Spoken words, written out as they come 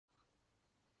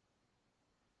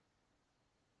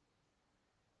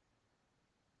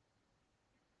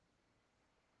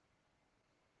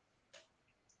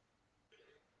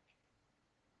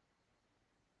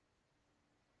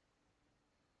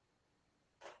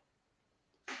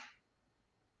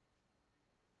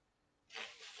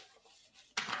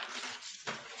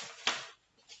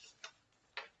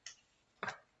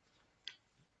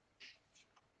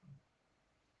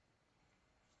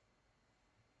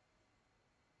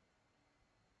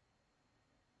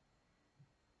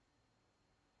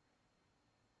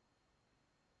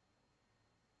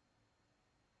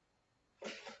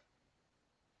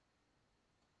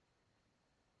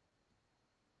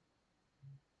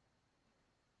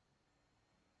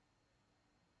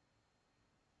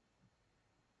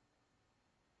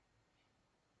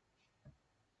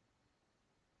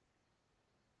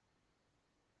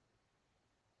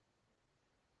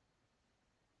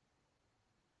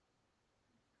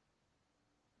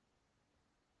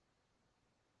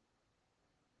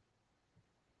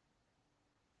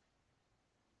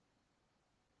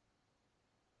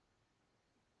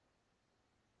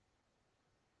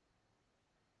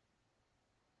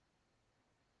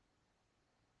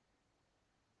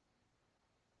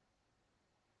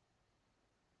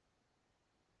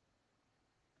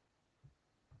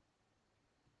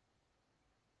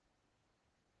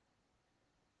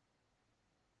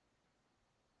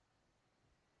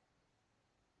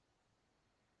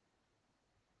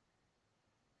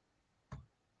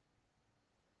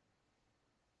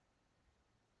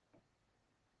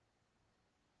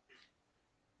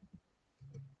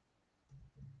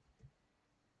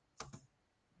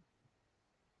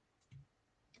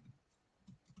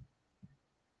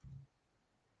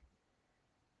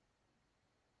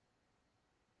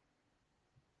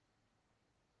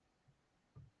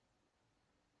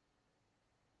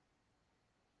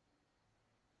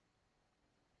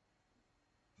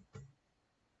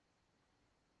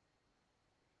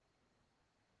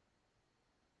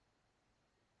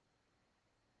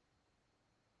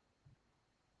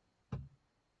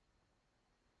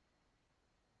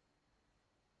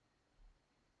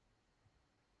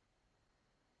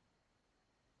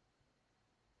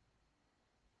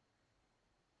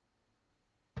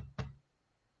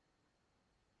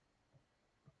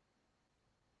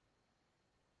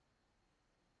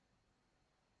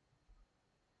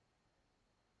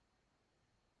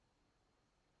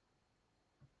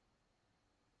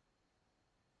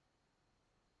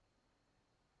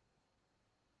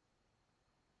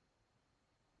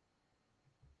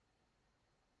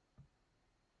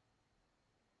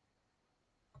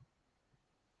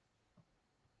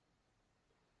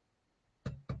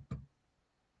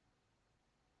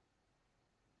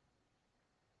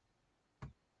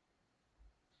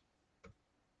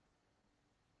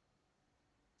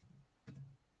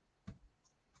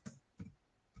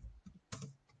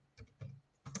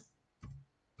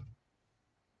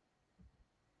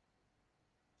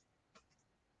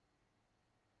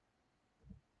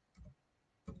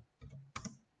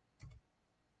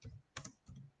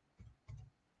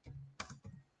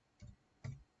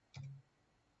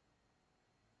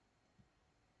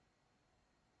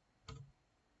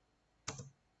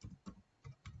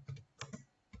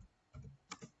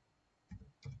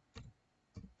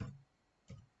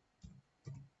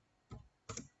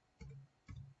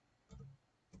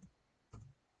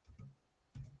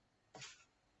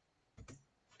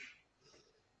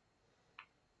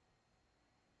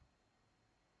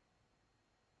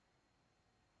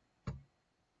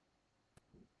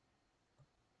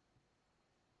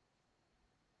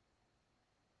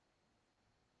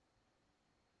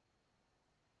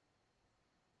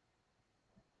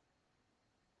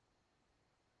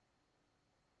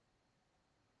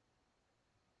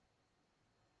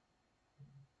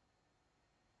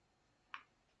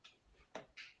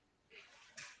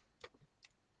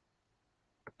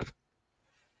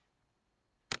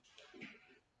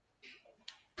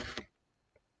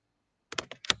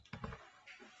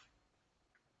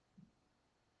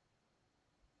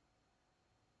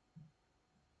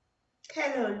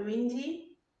Hello, Luindi.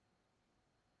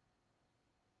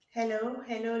 Hello,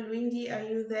 Luindi. Are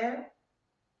you there?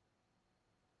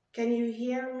 Can you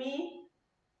hear me?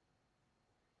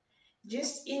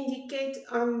 Just indicate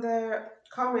on the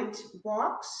comment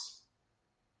box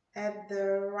at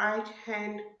the right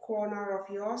hand corner of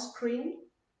your screen.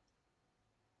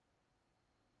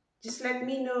 Just let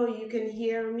me know you can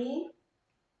hear me.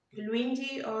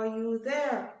 Luindi, are you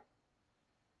there?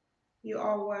 You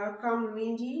are welcome,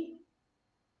 Luindi.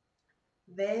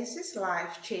 This is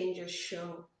Life Changers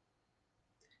Show.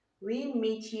 We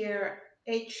meet here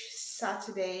each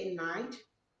Saturday night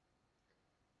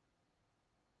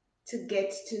to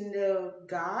get to know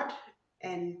God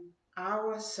and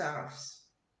ourselves.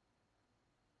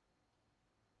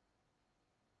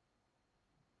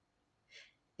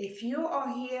 If you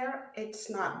are here, it's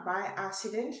not by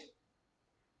accident.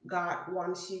 God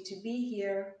wants you to be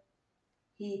here.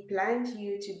 He planned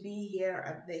you to be here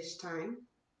at this time.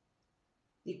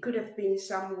 You could have been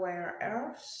somewhere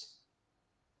else,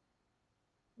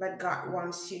 but God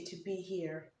wants you to be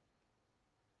here.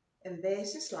 And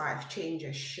this is Life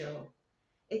Changers Show.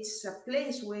 It's a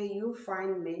place where you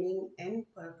find meaning and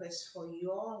purpose for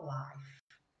your life.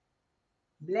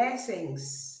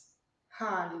 Blessings.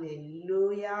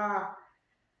 Hallelujah.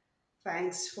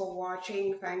 Thanks for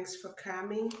watching. Thanks for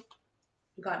coming.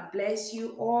 God bless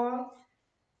you all.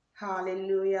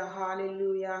 Hallelujah.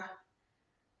 Hallelujah.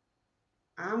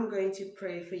 I'm going to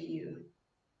pray for you.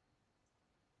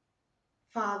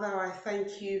 Father, I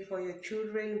thank you for your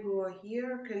children who are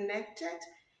here connected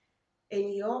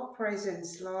in your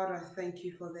presence. Lord, I thank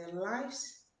you for their lives.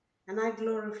 And I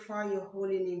glorify your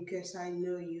holy name because I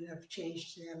know you have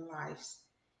changed their lives.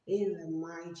 In the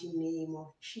mighty name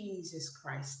of Jesus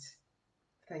Christ.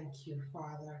 Thank you,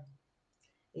 Father.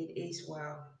 It is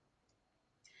well.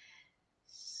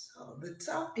 So the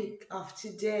topic of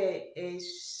today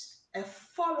is a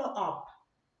follow-up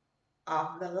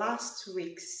of the last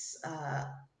week's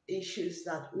issues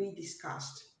that we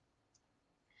discussed.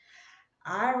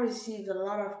 I received a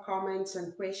lot of comments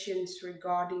and questions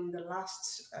regarding the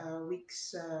last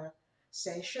week's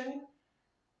session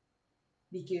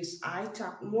because I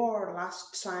talked more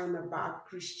last time about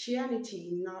Christianity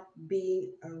not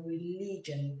being a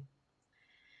religion.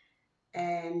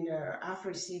 And I've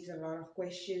received a lot of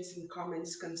questions and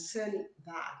comments concerning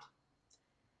that.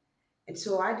 And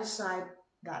so I decided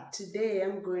that today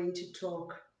I'm going to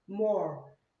talk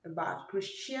more about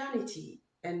Christianity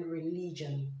and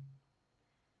religion.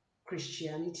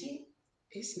 Christianity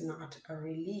is not a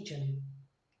religion.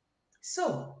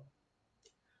 So,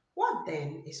 what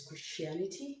then is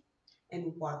Christianity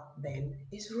and what then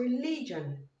is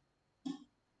religion?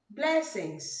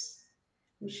 Blessings.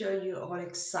 I'm sure you're all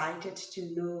excited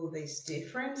to know this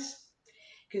difference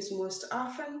because most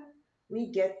often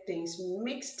we get things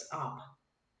mixed up.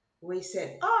 We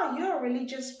said, oh, you're a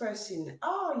religious person.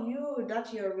 Oh,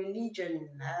 that's your religion.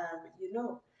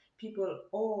 People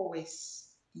always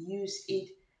use it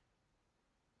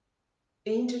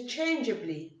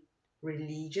interchangeably,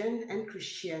 religion and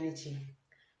Christianity.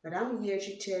 But I'm here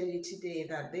to tell you today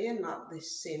that they are not the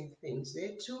same things.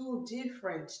 They're two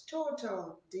different,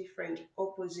 total different,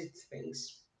 opposite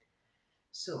things.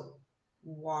 So,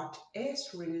 what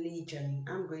is religion?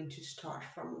 I'm going to start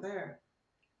from there.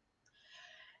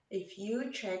 If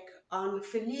you check on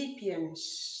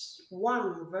Philippians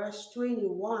 1 verse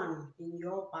 21 in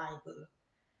your Bible,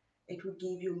 it will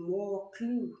give you more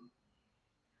clue.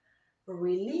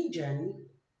 Religion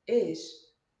is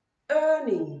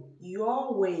earning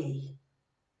your way.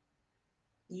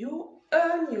 You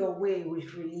earn your way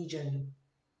with religion.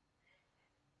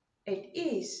 It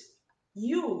is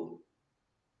you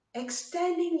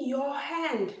extending your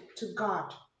hand to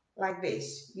God like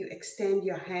this. You extend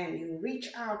your hand, you reach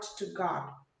out to God.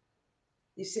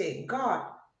 You say, God,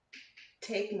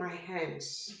 take my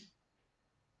hands.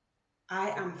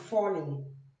 I am falling.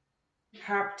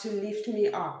 Help to lift me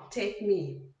up. Take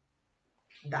me.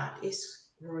 That is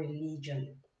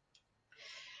religion.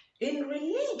 In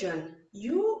religion,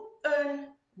 you earn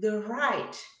the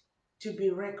right to be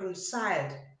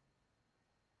reconciled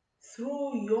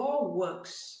through your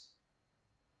works.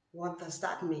 What does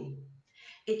that mean?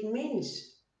 It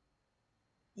means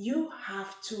you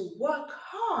have to work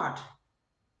hard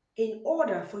in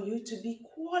order for you to be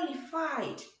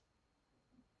qualified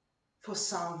for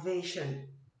salvation.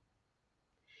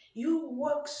 You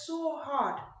work so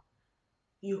hard.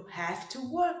 You have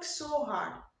to work so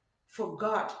hard for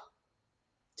God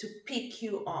to pick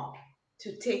you up,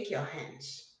 to take your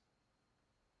hands.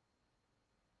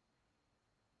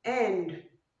 And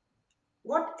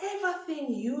whatever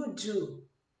thing you do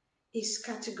is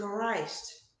categorized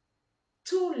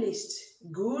two lists,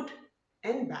 good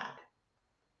and bad.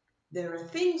 There are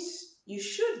things you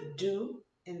should do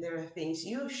and there are things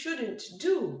you shouldn't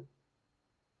do.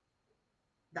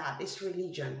 That is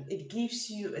religion. It gives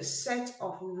you a set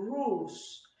of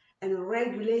rules and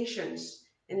regulations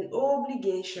and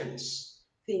obligations,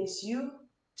 things you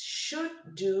should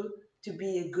do to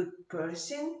be a good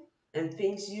person and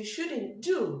things you shouldn't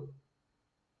do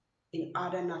in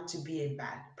order not to be a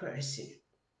bad person.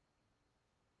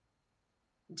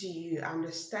 Do you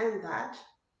understand that?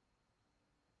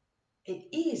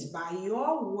 It is by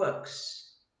your works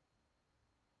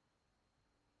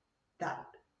that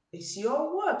it's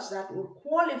your works that will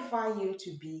qualify you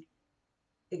to be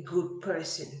a good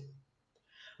person.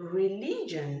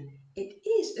 Religion, it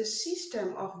is a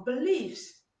system of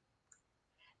beliefs.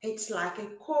 It's like a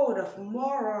code of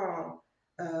moral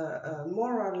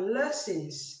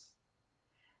lessons.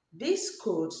 These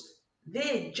codes,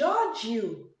 they judge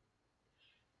you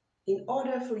in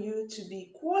order for you to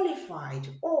be qualified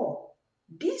or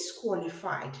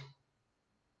disqualified.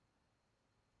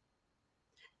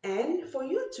 And for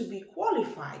you to be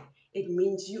qualified, it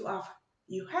means you have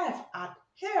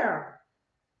adhered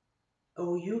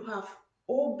or you have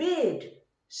obeyed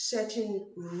certain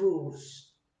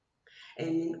rules. And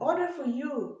in order for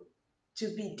you to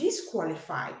be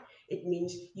disqualified, it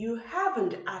means you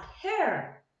haven't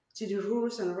adhered to the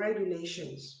rules and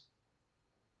regulations.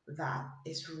 That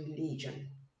is religion.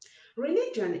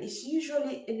 Religion is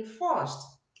usually enforced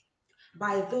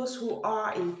by those who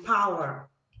are in power,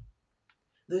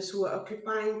 those who are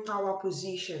occupying power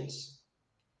positions.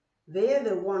 They're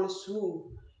the ones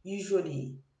who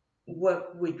usually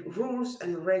work with rules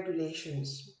and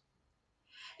regulations.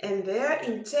 And their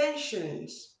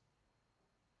intentions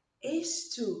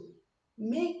is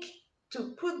make,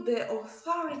 to put their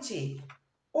authority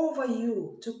over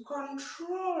you, to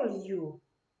control you.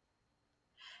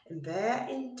 And their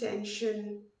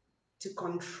intention to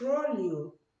control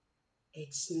you,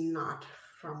 it's not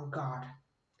from God.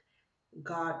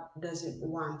 God doesn't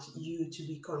want you to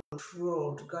be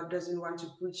controlled. God doesn't want to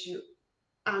put you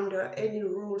under any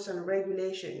rules and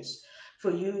regulations for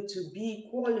you to be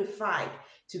qualified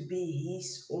to be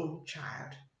His own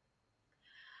child.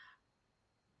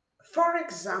 For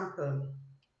example,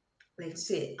 let's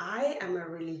say I am a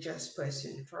religious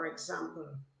person, for example,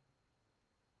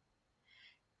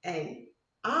 and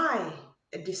I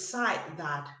decide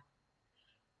that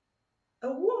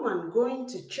a woman going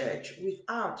to church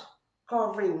without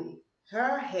covering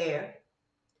her hair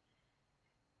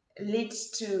leads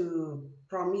to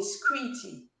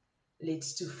promiscuity,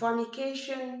 leads to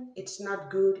fornication. It's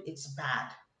not good, it's bad.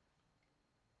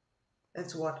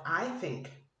 That's what I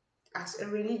think as a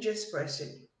religious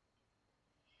person.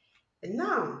 And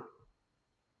now,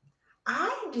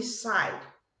 I decide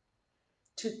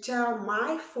to tell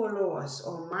my followers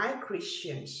or my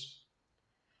Christians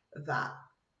that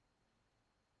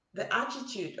the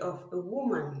attitude of a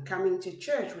woman coming to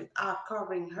church without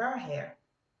covering her hair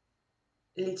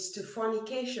leads to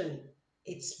fornication.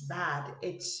 It's bad,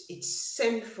 it's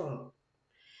sinful,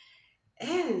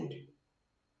 and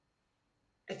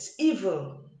it's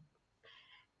evil.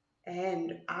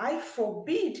 And I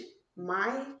forbid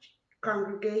my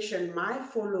congregation, my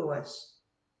followers,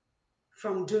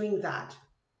 from doing that,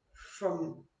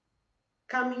 from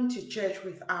coming to church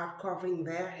without covering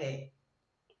their hair.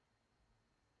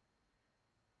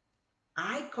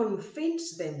 I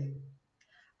convince them.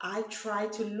 I try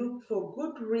to look for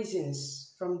good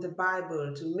reasons from the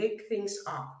Bible to make things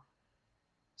up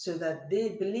so that they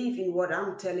believe in what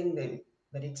I'm telling them.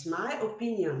 But it's my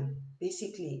opinion,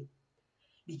 basically,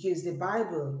 because the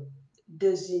Bible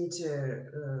doesn't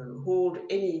hold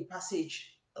any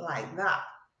passage like that.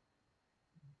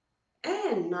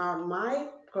 And now my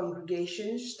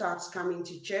congregation starts coming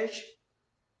to church,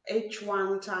 each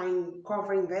one time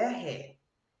covering their hair.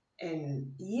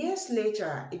 And years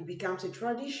later, it becomes a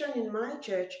tradition in my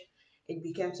church. It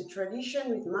becomes a tradition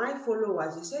with my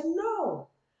followers. They said, no,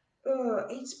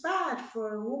 it's bad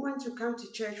for a woman to come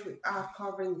to church without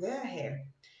covering their hair.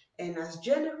 And as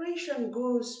generation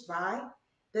goes by,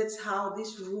 that's how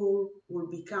this rule will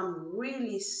become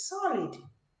really solid.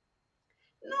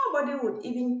 Nobody would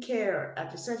even care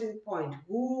at a certain point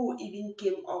who even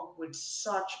came up with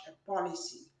such a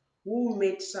policy, who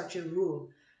made such a rule.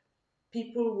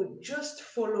 People would just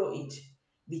follow it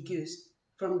because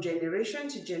from generation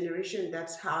to generation,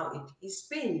 that's how it is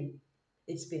been.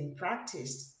 It's been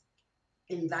practiced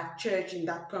in that church, in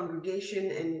that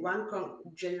congregation, and one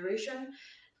generation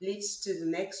leads to the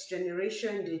next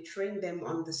generation. They train them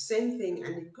on the same thing,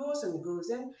 and it goes and goes.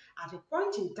 And at a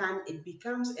point in time, it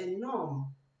becomes a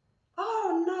norm.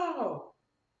 Oh no,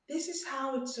 This is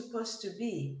how it's supposed to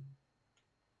be.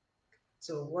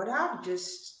 So, what I've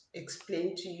just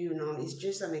explained to you now is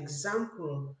just an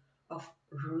example of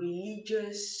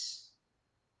religious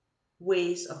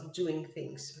ways of doing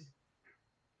things.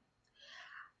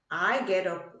 I get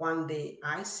up one day,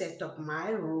 I set up my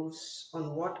rules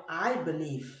on what I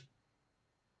believe.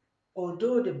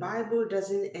 Although the Bible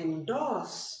doesn't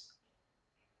endorse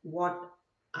what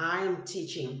I am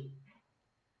teaching,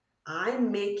 I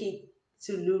make it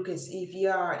to look as if,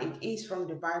 yeah, it is from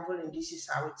the Bible and this is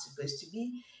how it's supposed to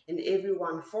be. And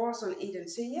everyone falls on it and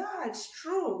say, yeah, it's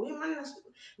true.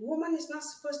 Woman is not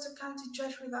supposed to come to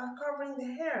church without covering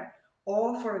the hair.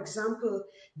 Or, for example,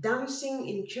 dancing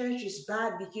in church is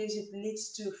bad because it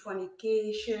leads to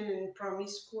fornication and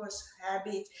promiscuous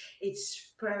habit.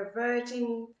 It's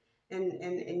perverting and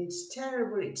it's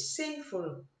terrible. It's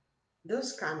sinful.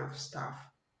 Those kind of stuff.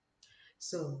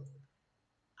 So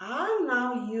I'll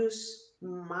now use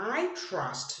my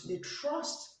trust, the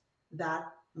trust that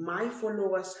my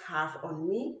followers have on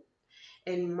me,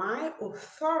 and my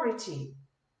authority.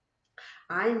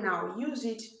 I now use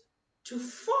it to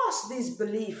force this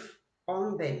belief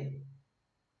on them.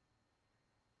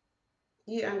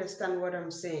 You understand what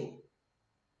I'm saying?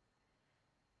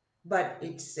 But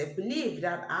it's a belief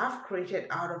that I've created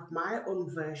out of my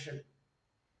own version.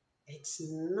 It's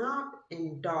not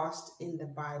endorsed in the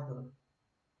Bible.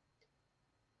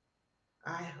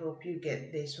 I hope you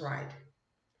get this right.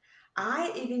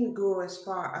 I even go as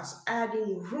far as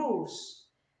adding rules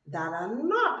that are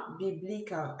not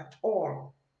biblical at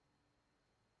all.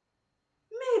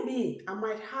 Maybe I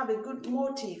might have a good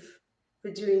motive for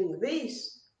doing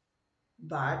this,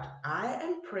 but I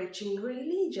am preaching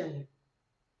religion.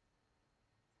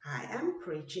 I am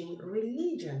preaching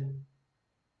religion.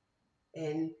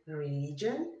 And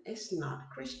religion is not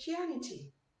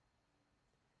Christianity.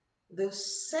 The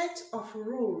set of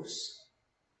rules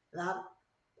that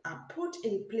are put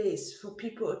in place for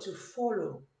people to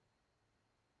follow.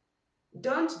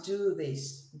 Don't do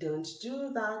this, don't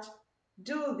do that,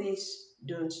 do this,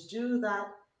 don't do that.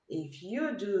 If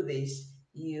you do this,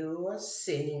 you are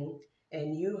sinning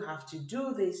and you have to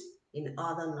do this in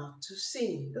order not to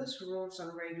sin. Those rules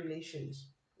and regulations.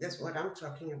 That's what I'm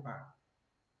talking about.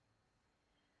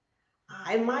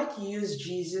 I might use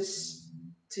Jesus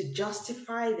to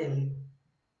justify them,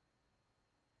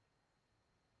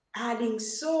 adding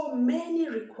so many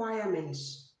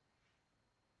requirements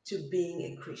to being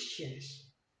a Christian.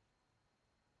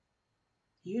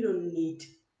 You don't need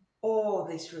all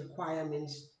these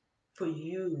requirements for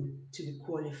you to be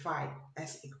qualified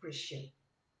as a Christian.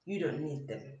 You don't need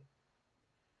them.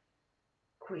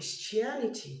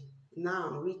 Christianity.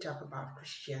 Now we talk about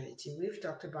Christianity. We've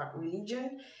talked about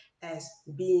religion as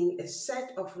being a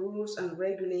set of rules and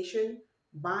regulation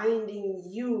binding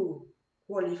you,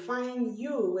 qualifying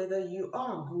you whether you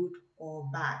are good or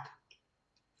bad.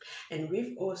 And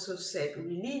we've also said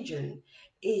religion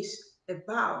is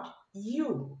about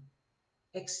you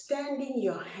extending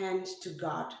your hands to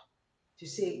God to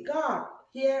say, God,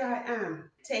 here I am,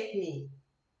 take me.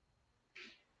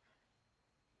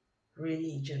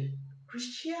 Religion.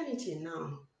 Christianity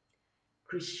now.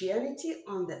 Christianity,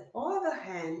 on the other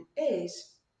hand,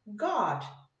 is God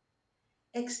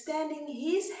extending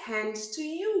his hands to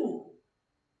you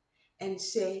and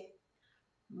say,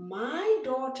 my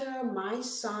daughter, my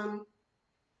son,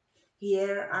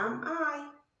 here am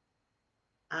I.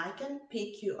 I can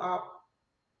pick you up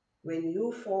when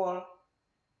you fall.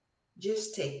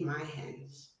 Just take my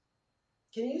hands.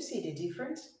 Can you see the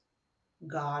difference?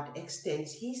 God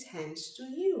extends his hands to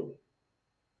you.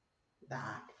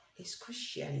 That is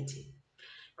Christianity.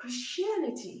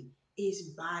 Christianity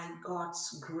is by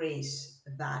God's grace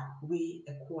that we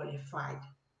are qualified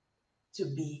to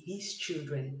be his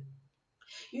children.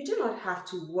 You do not have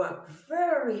to work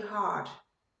very hard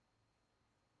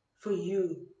for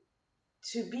you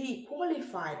to be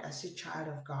qualified as a child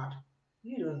of God.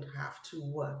 You don't have to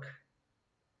work.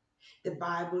 The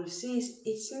Bible says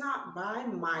it's not by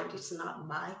might, it's not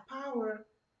by power.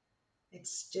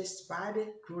 It's just by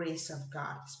the grace of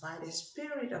God. It's by the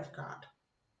Spirit of God.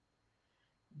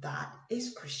 That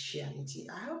is Christianity.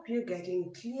 I hope you're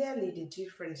getting clearly the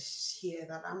difference here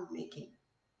that I'm making.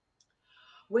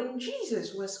 When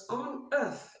Jesus was on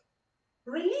earth,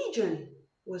 religion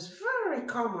was very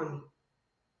common.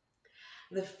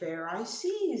 The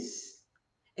Pharisees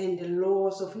and the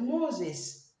laws of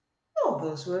Moses, all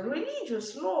those were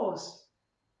religious laws.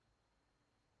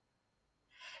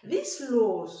 These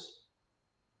laws,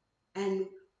 and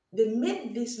they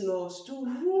made these laws to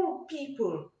rule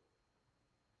people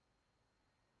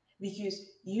because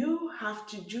you have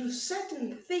to do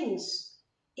certain things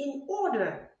in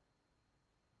order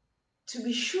to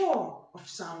be sure of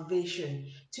salvation,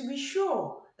 to be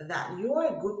sure that you're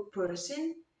a good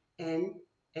person and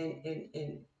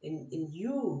and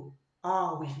you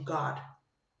are with God.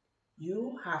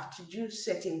 You have to do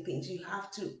certain things. You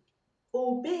have to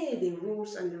obey the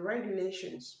rules and the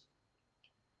regulations.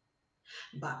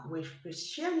 But with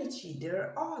Christianity,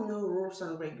 there are no rules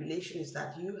and regulations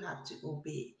that you have to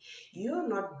obey. You're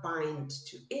not bound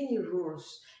to any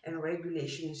rules and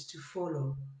regulations to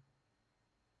follow.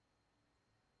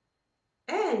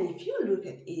 And if you look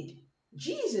at it,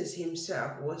 Jesus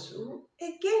himself was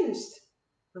against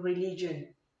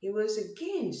religion. He was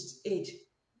against it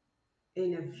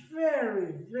in a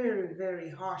very, very, very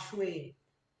harsh way.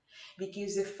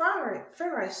 Because the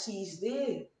Pharisees,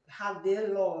 they had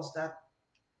their laws that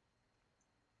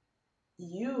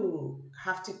you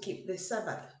have to keep the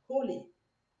Sabbath holy.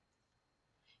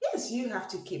 Yes, you have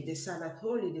to keep the Sabbath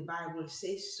holy, the Bible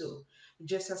says so.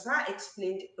 Just as I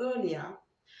explained earlier,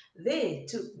 they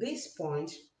took this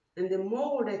point and they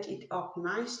molded it up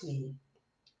nicely.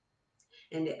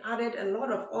 And they added a lot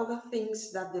of other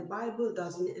things that the Bible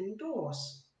doesn't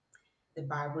endorse. The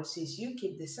Bible says you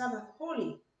keep the Sabbath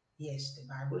holy. Yes, the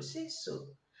Bible says so.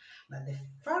 But the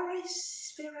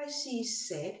Pharisees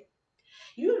said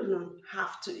you don't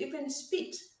have to even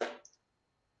spit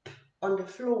on the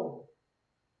floor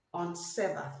on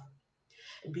Sabbath.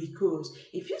 Because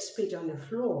if you spit on the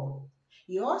floor,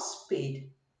 your spit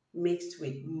mixed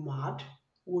with mud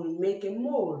will make a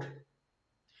mold.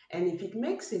 And if it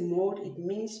makes a mold, it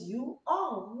means you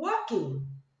are working.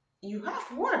 You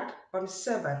have worked on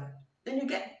Sabbath and you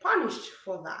get punished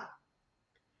for that.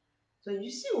 So you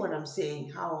see what I'm saying,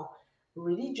 how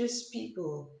religious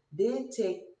people, they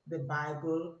take the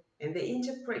Bible and they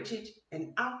interpret it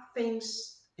and add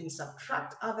things and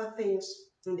subtract other things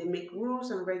and they make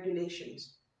rules and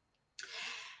regulations.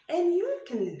 And you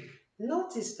can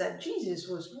notice that Jesus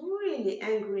was really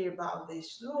angry about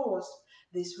these laws,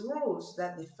 these rules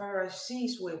that the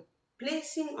Pharisees were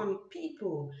placing on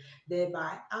people,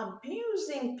 thereby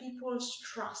abusing people's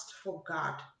trust for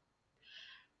God.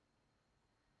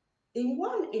 In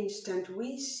one instant,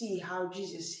 we see how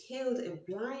Jesus healed a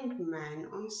blind man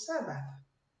on Sabbath.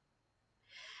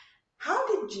 How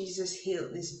did Jesus heal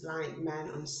this blind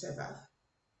man on Sabbath?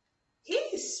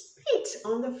 He spit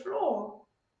on the floor.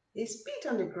 He spit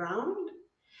on the ground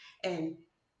and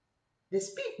the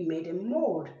spit made a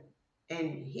mold,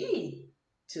 and he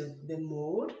took the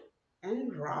mold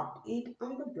and rubbed it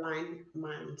on the blind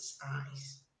man's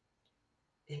eyes.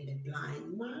 And the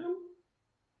blind man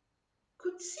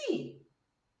could see.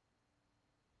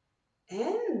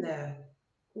 And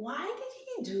why did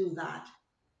he do that?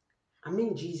 I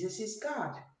mean, Jesus is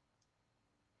God.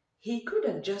 He could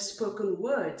have just spoken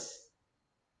words,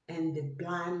 and the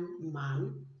blind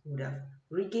man would have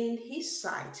regained his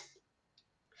sight.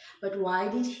 But why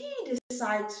did he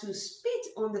decide to spit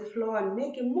on the floor and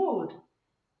make a mold?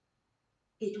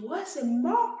 It was a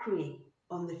mockery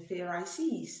on the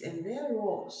Pharisees and their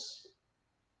laws.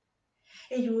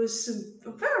 It was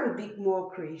a very big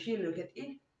mockery if you look at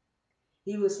it.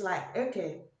 He was like,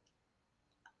 okay,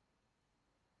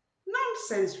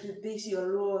 nonsense with these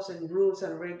your laws and rules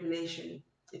and regulation.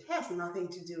 It has nothing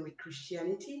to do with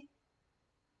Christianity.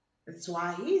 That's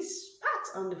why he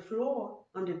spat on the floor,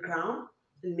 on the ground,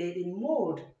 and made a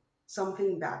mold,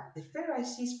 something that the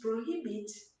Pharisees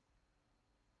prohibit.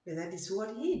 But that is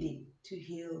what he did to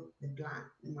heal the blind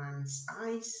man's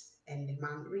eyes, and the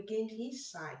man regained his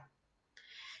sight.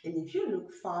 And if you look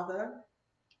further,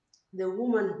 the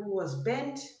woman who was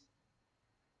bent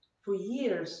for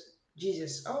years,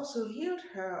 Jesus also healed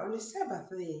her on the Sabbath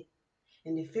day.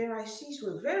 And the Pharisees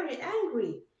were very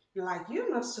angry. Like,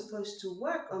 you're not supposed to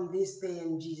work on this day.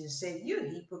 And Jesus said, you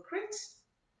hypocrites.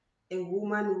 A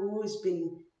woman who has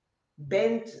been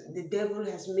bent, the devil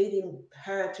has made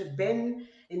her to bend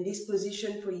in this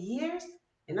position for years.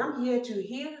 And I'm here to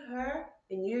heal her.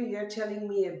 And you're telling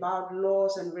me about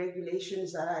laws and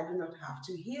regulations that I do not have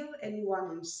to heal anyone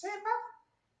on Sabbath?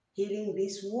 Healing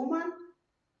this woman?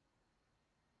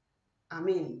 I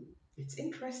mean, it's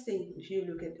interesting if you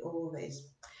look at all this.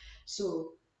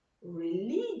 So,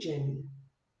 religion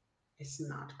is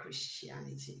not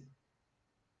Christianity.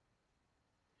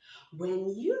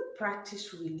 When you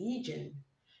practice religion,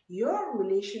 your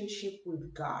relationship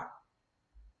with God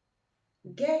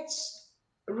gets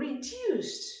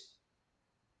reduced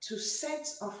to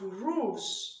sets of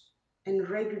rules and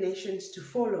regulations to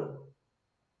follow.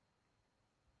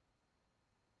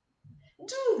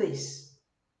 Do this.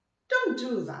 Don't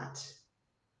do that.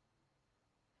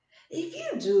 If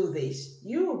you do this,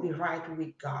 you will be right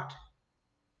with God.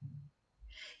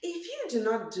 If you do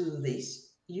not do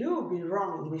this, you'll be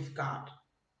wrong with God.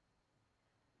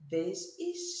 This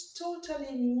is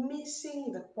totally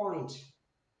missing the point.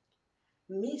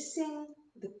 Missing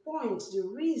the point, the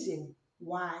reason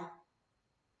why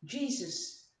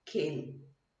Jesus came.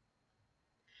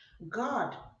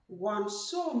 God wants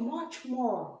so much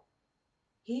more.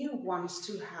 He wants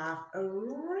to have a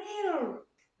real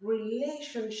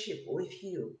relationship with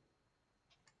you,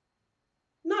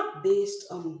 not based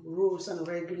on rules and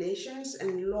regulations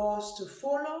and laws to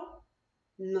follow.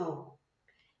 No,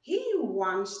 He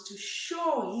wants to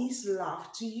show His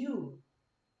love to you.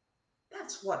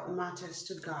 That's what matters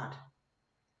to God.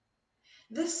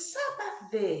 The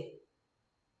Sabbath day,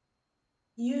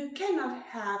 you cannot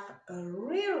have a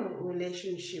real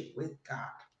relationship with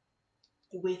God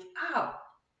without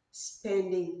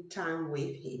spending time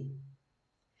with Him.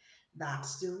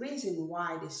 That's the reason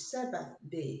why the Sabbath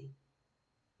day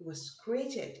was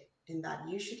created and that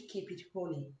you should keep it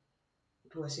holy.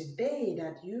 It was a day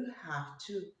that you have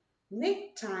to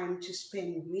make time to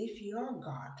spend with your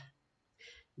God,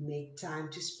 make time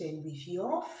to spend with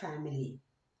your family,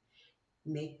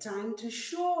 make time to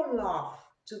show love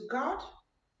to God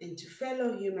and to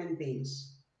fellow human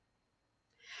beings.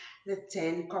 The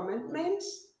Ten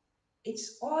Commandments,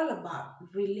 it's all about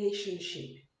relationship.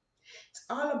 It's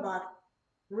all about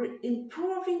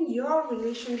improving your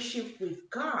relationship with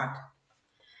God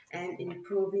and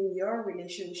improving your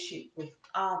relationship with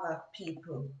other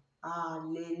people.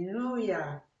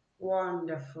 Hallelujah.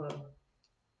 Wonderful.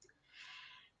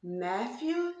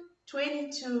 Matthew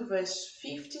 22, verse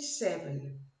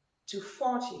 57 to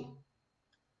 40.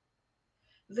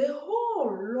 The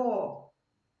whole law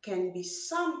can be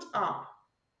summed up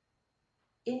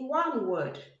in one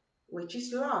word, which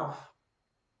is love.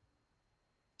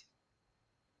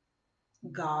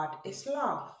 God is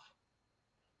love.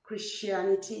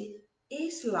 Christianity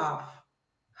is love.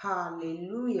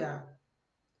 Hallelujah.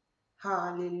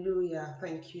 Hallelujah.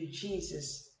 Thank you,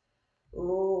 Jesus.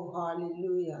 Oh,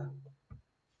 hallelujah.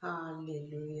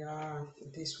 Hallelujah.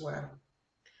 It is well.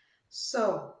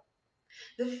 So,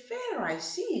 the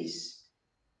Pharisees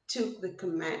took the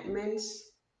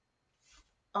commandments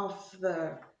of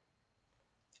the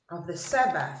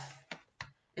Sabbath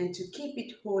and to keep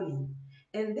it holy,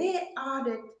 and they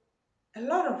added a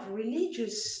lot of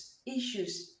religious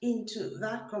issues into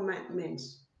that commandment,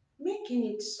 making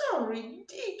it so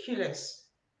ridiculous,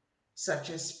 such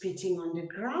as spitting on the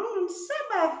ground on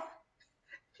Sabbath.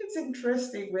 It's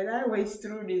interesting. When I went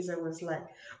through this, I was like,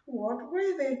 what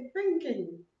were they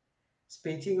thinking?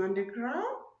 Spitting on the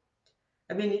ground?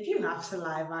 I mean, if you have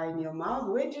saliva in your mouth,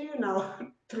 where do you now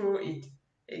throw it?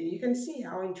 And you can see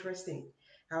how interesting,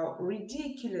 how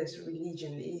ridiculous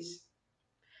religion is.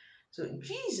 So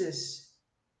Jesus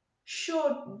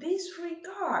showed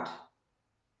disregard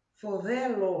for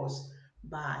their laws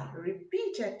by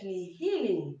repeatedly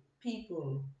healing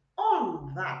people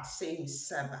on that same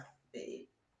Sabbath day.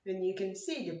 And you can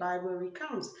see the Bible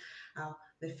recounts how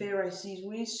the Pharisees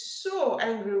were so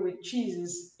angry with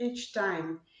Jesus each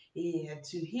time he had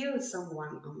to heal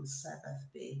someone on Sabbath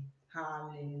day.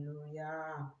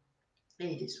 Hallelujah.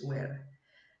 It is well.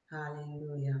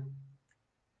 Hallelujah.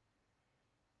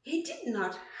 He did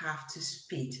not have to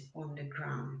spit on the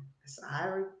ground. As I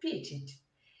repeat it,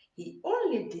 he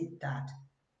only did that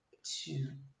to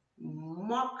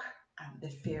mock at the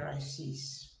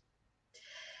Pharisees.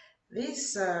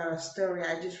 This story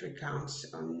I just recount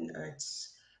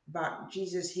it's about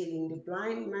Jesus healing the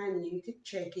blind man. You could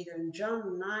check it on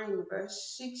John 9,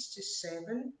 verse 6 to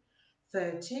 7,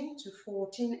 13 to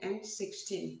 14, and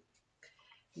 16.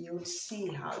 You'll see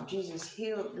how Jesus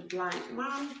healed the blind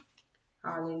man.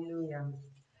 Hallelujah.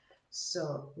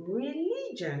 So,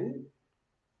 religion,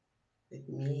 let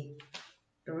me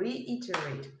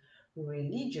reiterate,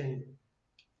 religion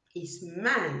is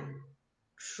man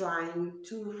trying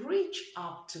to reach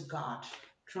up to God,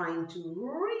 trying to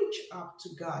reach up to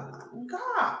God.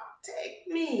 God, take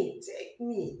me, take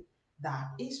me. That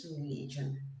is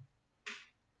religion.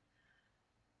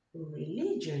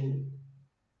 Religion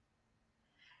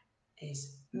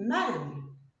is man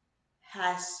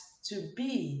has to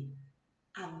be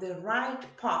at the right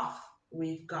path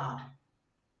with God.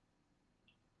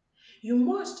 You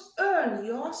must earn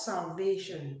your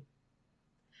salvation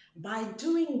by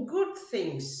doing good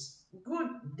things, good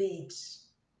deeds,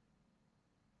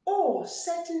 or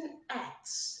certain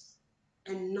acts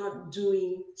and not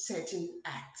doing certain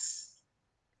acts.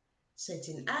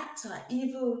 Certain acts are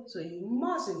evil, so you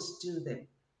mustn't do them.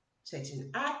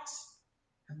 Certain acts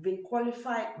have been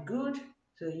qualified good,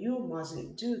 so you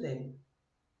mustn't do them.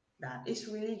 That is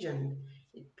religion.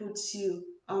 It puts you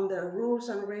under rules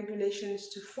and regulations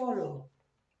to follow.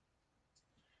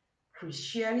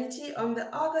 Christianity, on the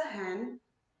other hand,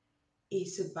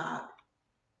 is about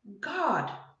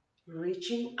God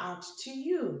reaching out to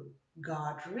you.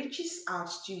 God reaches out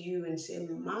to you and says,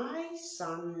 my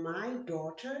son, my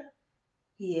daughter,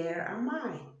 here am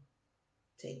I.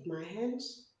 Take my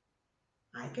hands.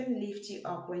 I can lift you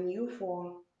up when you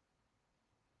fall.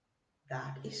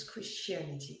 That is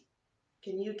Christianity.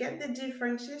 Can you get the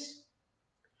differences?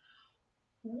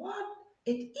 What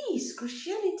it is,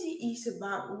 Christianity is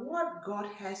about what God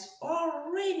has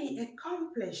already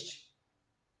accomplished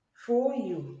for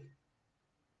you.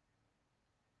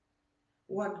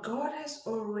 What God has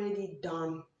already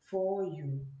done for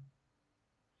you.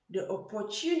 The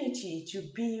opportunity to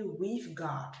be with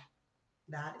God.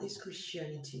 That is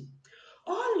Christianity.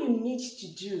 All you need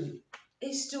to do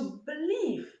is to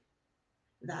believe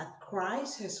that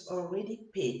Christ has already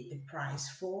paid the price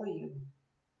for you.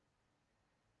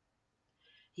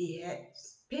 He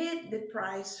has paid the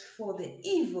price for the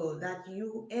evil that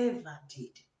you ever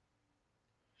did.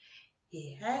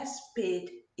 He has paid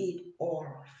it all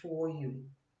for you.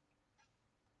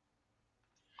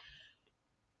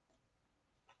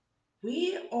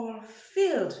 We are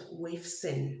filled with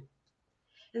sin,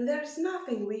 and there's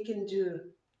nothing we can do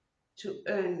to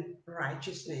earn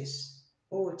righteousness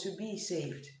or to be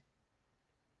saved.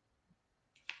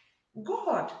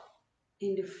 God,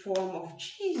 in the form of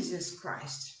Jesus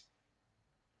Christ,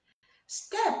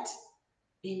 stepped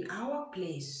in our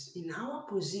place, in our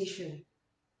position,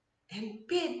 and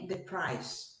paid the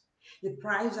price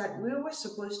that we were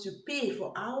supposed to pay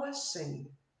for our sin.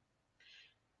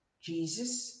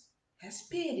 Jesus has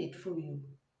paid it for you.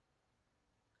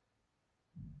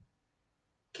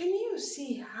 Can you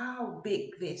see how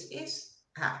big this is?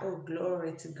 Oh,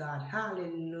 glory to God.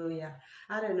 Hallelujah.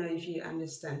 I don't know if you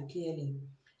understand clearly.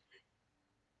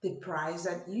 The price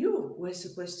that you were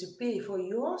supposed to pay for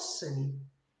your sin,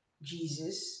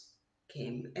 Jesus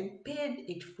came and paid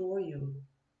it for you.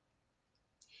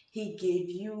 He gave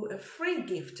you a free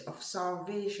gift of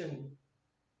salvation.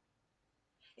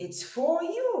 It's for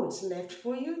you. It's left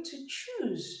for you to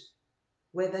choose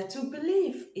whether to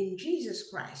believe in Jesus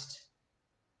Christ.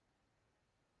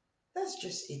 That's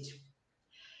just it.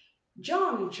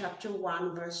 John chapter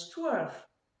 1 verse 12.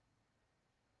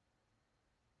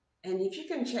 And if you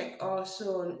can check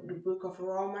also the book of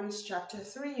Romans chapter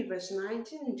 3 verse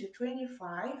 19 to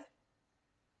 25.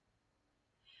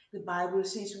 The Bible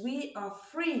says we are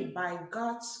free by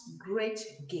God's great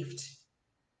gift.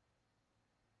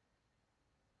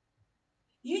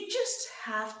 You just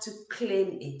have to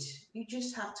claim it. You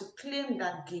just have to claim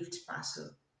that gift parcel.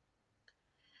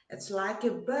 It's like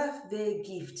a birthday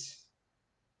gift.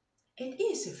 It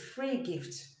is a free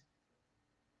gift.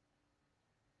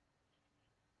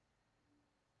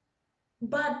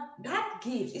 But that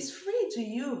gift is free to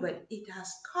you, but it has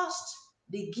cost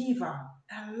the giver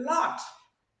a lot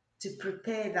to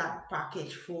prepare that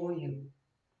package for you.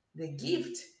 The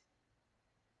gift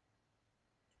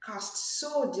costs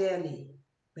so dearly,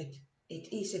 but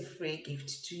it is a free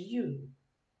gift to you.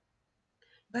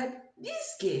 But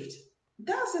this gift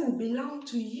doesn't belong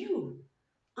to you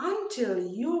until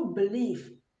you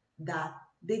believe that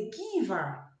the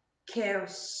giver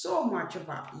cares so much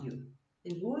about you.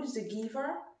 And who is the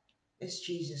giver? It's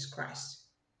Jesus Christ.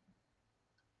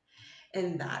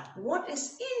 And that what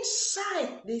is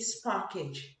inside this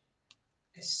package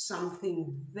is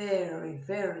something very,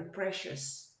 very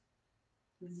precious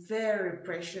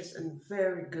and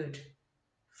very good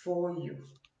for you.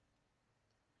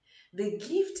 The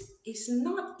gift is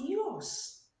not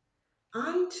yours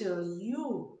until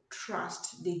you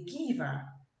trust the giver,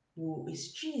 who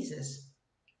is Jesus,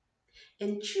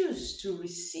 and choose to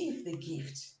receive the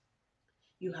gift.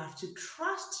 You have to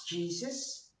trust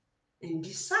Jesus and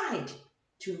decide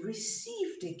to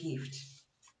receive the gift.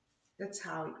 That's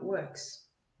how it works.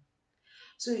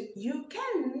 So you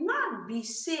cannot be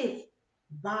saved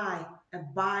by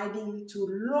abiding to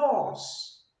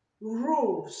laws,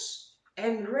 rules,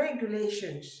 and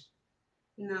regulations.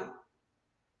 No,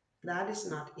 that is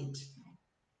not it.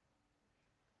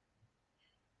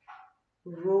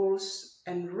 Rules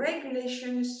and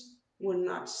regulations will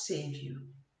not save you.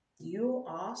 You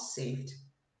are saved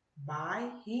by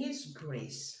His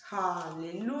grace.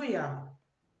 Hallelujah.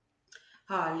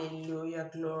 Hallelujah.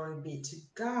 Glory be to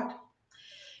God.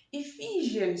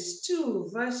 Ephesians 2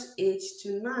 verse 8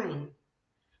 to 9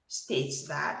 states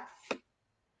that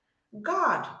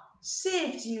God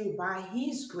saved you by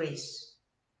His grace.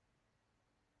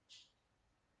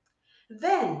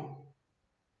 Then,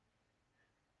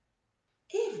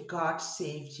 if God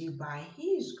saved you by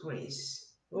His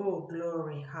grace, oh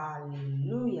glory,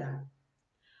 hallelujah,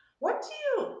 What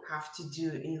do you have to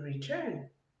do in return?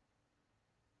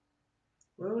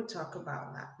 We'll talk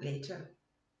about that later.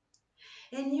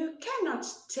 And you cannot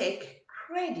take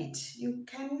credit. You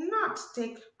cannot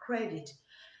take credit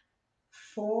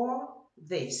for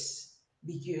this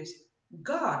because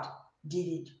God did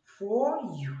it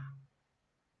for you.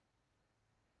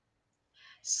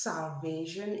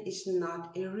 Salvation is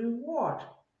not a reward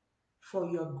for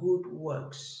your good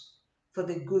works, for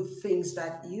the good things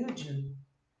that you do.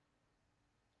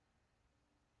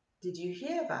 Did you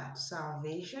hear that?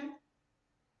 Salvation,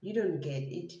 you don't get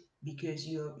it because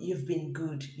you've been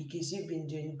good, because you've been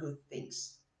doing good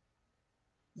things.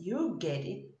 You get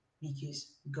it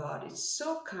because God is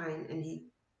so kind and He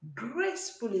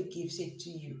gracefully gives it to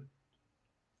you.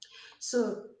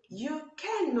 So you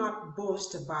cannot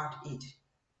boast about it.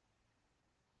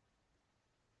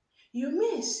 You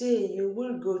may say you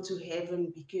will go to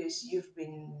heaven because you've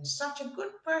been such a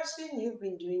good person, you've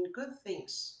been doing good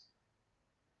things.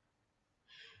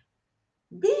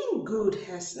 Being good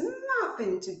has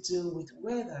nothing to do with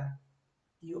whether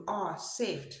you are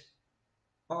saved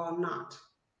or not,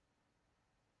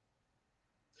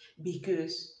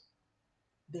 because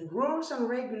the rules and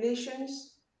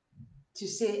regulations to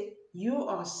say you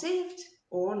are saved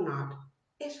or not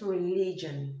is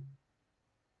religion.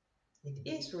 It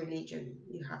is religion.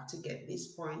 You have to get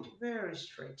this point very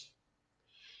straight.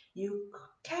 You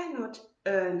cannot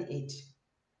earn it.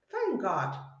 Thank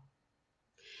God,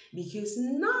 because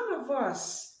none of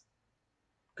us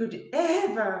could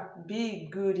ever be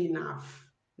good enough.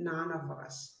 None of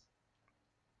us.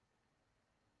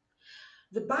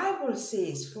 The Bible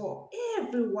says, for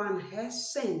everyone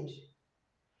has sinned.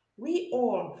 We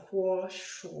all fall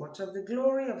short of the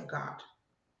glory of God.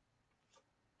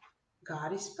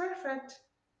 God is perfect.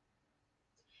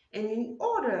 And in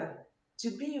order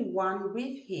to be one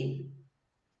with Him,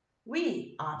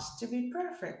 we ought to be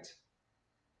perfect.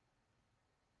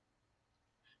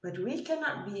 But we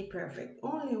cannot be perfect.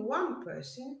 Only one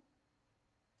person,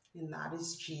 and that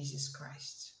is Jesus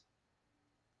Christ.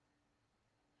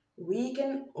 We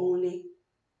can only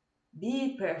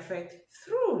be perfect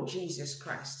through Jesus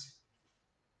Christ.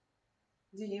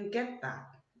 Do you get that?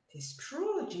 It is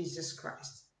through Jesus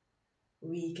Christ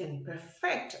we can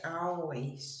perfect our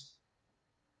ways.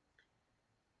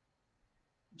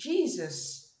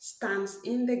 Jesus stands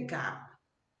in the gap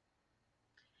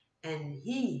and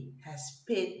He has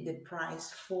paid the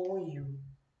price for you.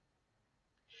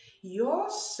 Your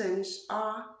sins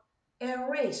are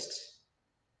erased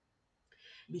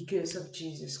because of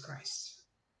Jesus Christ.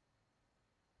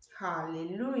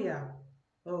 Hallelujah.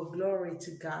 Oh, glory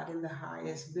to God in the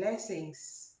highest.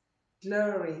 Blessings.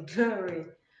 Glory, glory.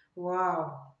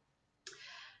 Wow.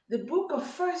 The book of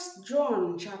 1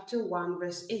 John chapter 1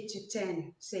 verse 8 to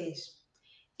 10 says,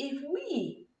 if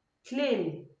we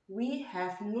claim we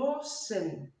have no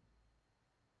sin,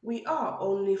 we are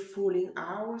only fooling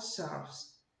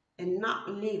ourselves and not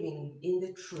living in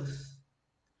the truth.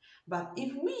 But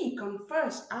if we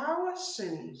confess our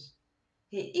sins,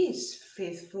 He is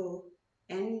faithful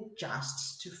and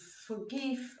just to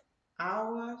forgive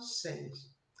our sins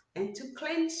and to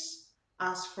cleanse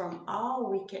us from our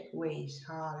wicked ways.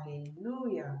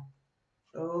 Hallelujah.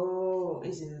 Oh,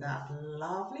 isn't that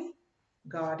lovely?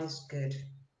 God is good.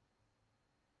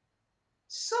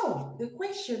 So the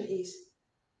question is,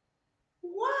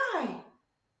 why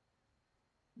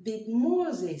did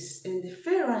Moses and the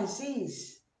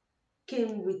Pharisees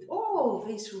came with all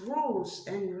these rules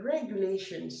and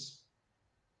regulations?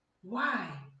 Why?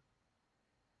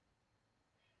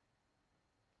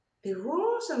 The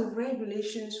rules and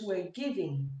regulations were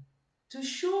given to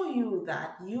show you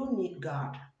that you need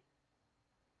God.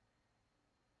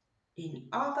 In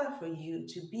order for you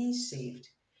to be saved,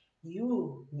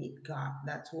 you need God.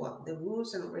 That's what the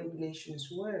rules and regulations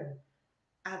were.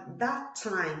 At that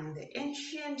time, the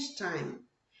ancient time,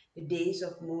 the days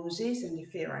of Moses and the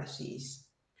Pharisees,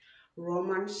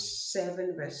 Romans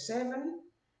 7 verse 7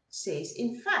 says,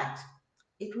 in fact,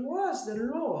 it was the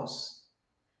laws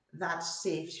that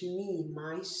saved me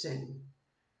my sin.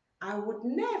 I would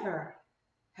never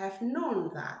have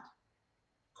known that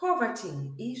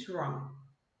coveting is wrong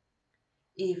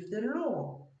if the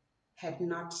law had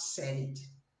not said it.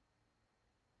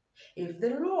 If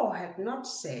the law had not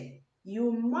said,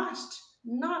 you must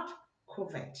not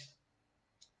covet,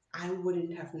 I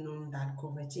wouldn't have known that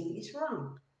coveting is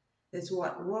wrong. That's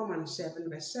what Romans 7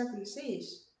 verse 7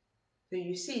 says. So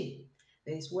you see,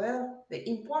 there's the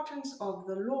importance of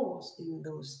the laws in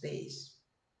those days.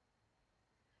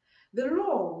 The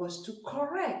law was to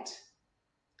correct.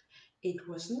 It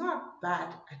was not bad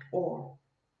at all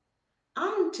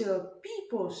until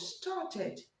people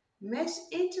started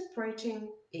misinterpreting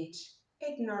it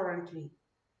ignorantly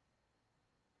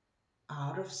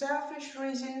out of selfish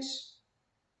reasons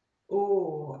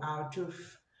or out of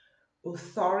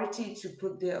authority to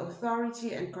put their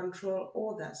authority and control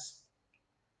others.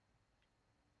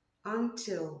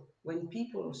 Until when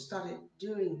people started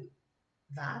doing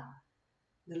that,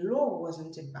 the law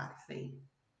wasn't a bad thing.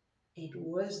 It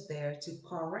was there to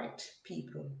correct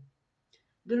people.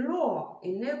 The law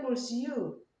enables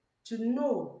you to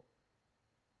know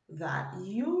that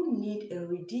you need a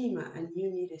redeemer and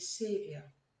you need a savior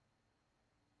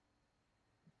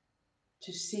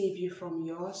to save you from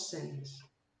your sins.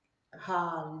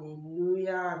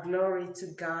 Hallelujah. Glory to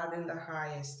God in the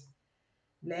highest.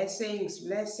 Blessings,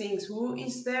 blessings. Who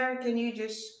is there? Can you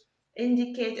just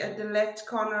indicate at the left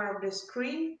corner of the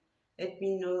screen? Let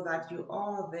me know that you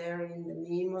are there in the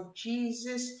name of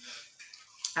Jesus.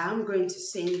 I'm going to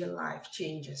sing the Life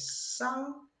Changes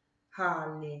song.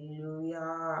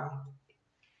 Hallelujah.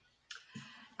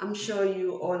 I'm sure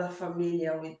you all are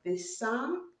familiar with this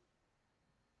song.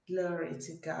 Glory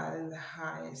to God in the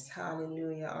highest.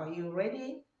 Hallelujah. Are you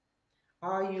ready?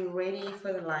 Are you ready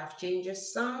for the Life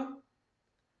Changes song?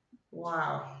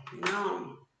 Wow.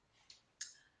 Now,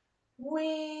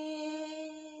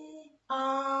 we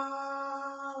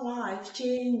are life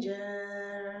changers.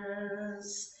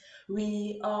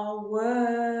 We are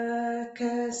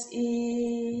workers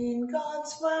in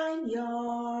God's vineyard.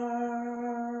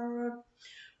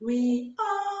 We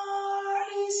are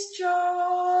His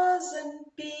chosen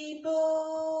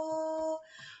people.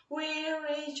 We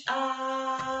reach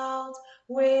out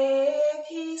with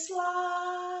His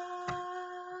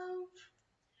love.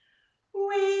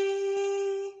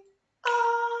 We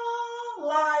are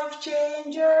life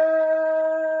changers,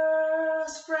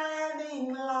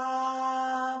 spreading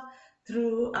love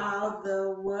throughout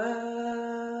the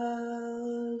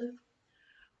world.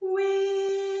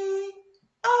 We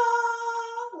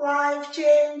are life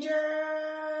changers,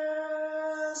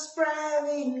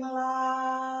 spreading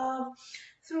love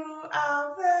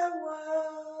throughout the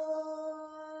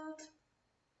world.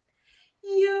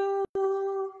 You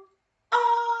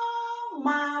are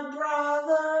my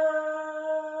brother,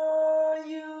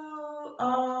 you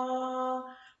are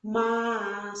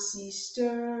my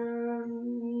sister.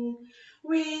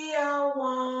 We are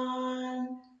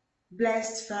one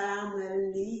blessed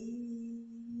family.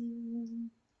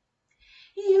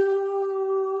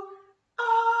 You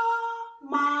are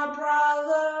my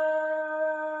brother,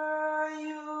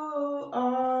 you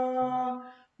are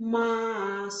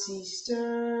my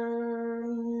sister.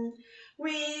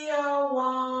 We are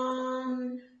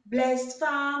one blessed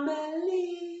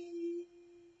family.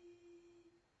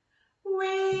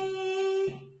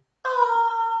 We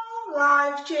are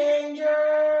life changers,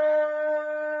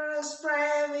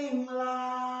 spreading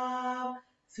love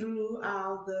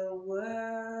throughout the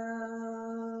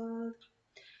world.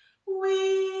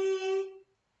 We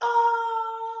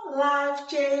are life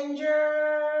changers,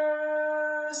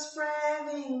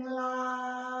 spreading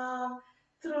love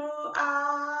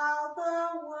throughout the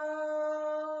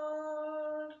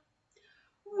world.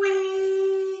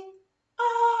 We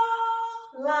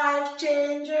are life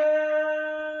changers,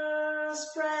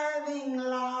 spreading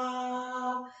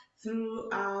love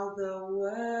throughout the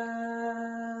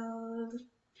world.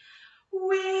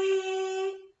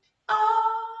 We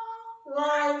are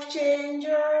life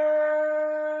changers,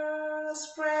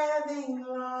 spreading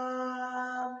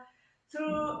love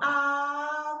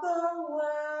throughout the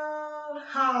world.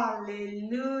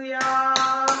 Hallelujah.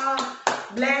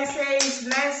 Blessings,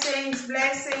 blessings,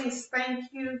 blessings. Thank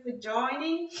you for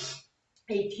joining.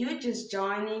 If you're just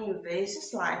joining, this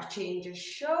is Life Changers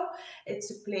Show.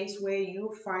 It's a place where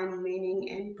you find meaning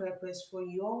and purpose for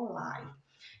your life.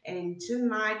 And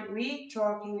tonight we're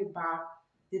talking about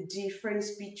the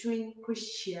difference between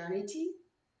Christianity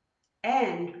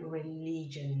and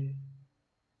religion.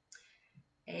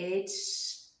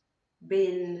 It's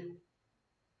been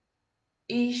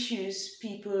issues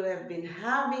people have been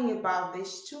having about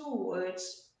these two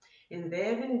words, and they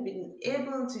haven't been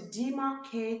able to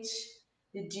demarcate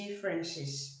the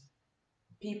differences.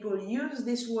 People use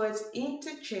these words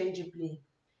interchangeably,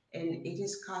 and it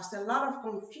has caused a lot of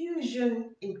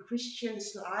confusion in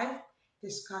Christians' life. It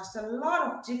has caused a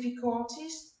lot of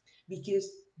difficulties because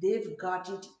they've got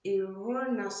it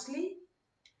erroneously,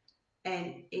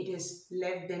 and it has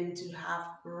led them to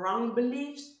have wrong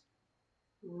beliefs,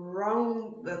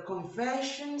 wrong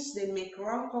confessions. They make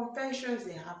wrong confessions,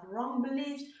 they have wrong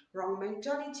beliefs, wrong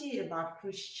mentality about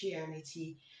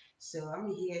Christianity. So I'm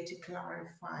here to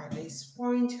clarify this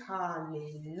point.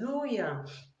 Hallelujah.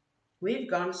 We've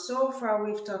gone so far,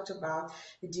 we've talked about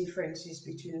the differences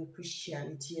between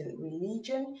Christianity and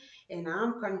religion, and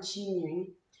I'm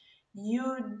continuing.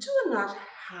 You do not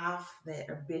have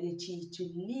the ability to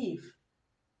live,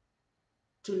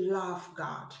 to love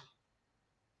God.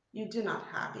 You do not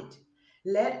have it,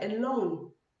 let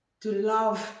alone to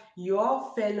love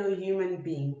your fellow human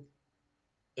being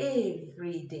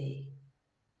every day.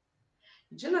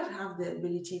 You do not have the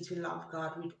ability to love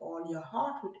God with all your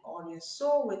heart, with all your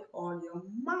soul, with all your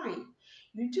mind.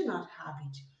 You do not have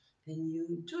it. And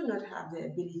you do not have the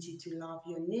ability to love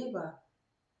your neighbor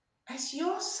as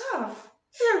yourself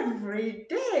every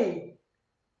day.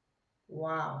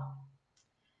 Wow.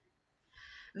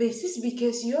 This is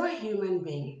because you're a human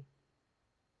being.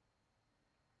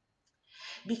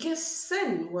 Because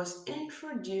sin was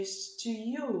introduced to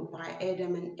you by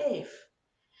Adam and Eve,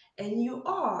 and you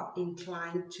are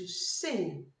inclined to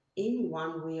sin in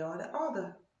one way or the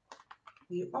other.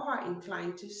 You are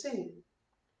inclined to sin.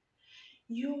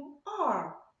 You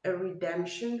are a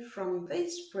redemption from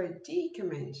this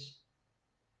predicament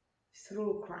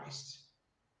through Christ.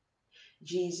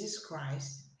 Jesus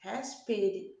Christ has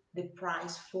paid the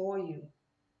price for you.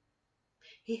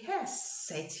 He has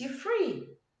set you free.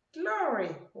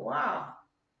 Glory. Wow.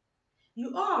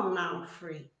 You are now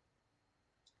free.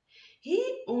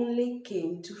 He only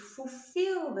came to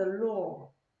fulfill the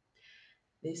law.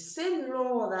 The same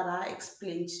law that I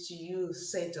explained to you,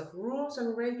 set of rules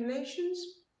and regulations.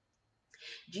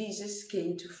 Jesus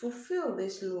came to fulfill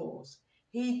these laws.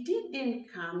 He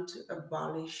didn't come to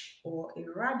abolish or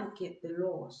eradicate the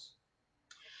laws.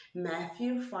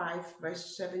 Matthew 5,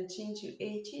 verse 17 to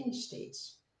 18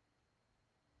 states,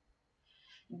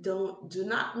 do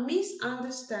not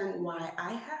misunderstand why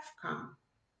I have come.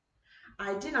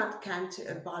 I did not come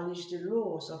to abolish the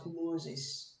laws of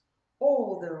Moses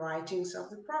or the writings of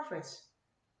the prophets.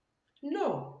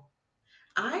 No,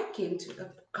 I came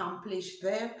to accomplish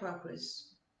their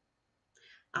purpose.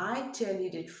 I tell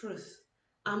you the truth,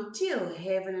 until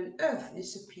heaven and earth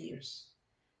disappears,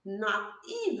 not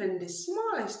even the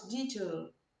smallest detail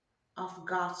of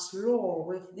God's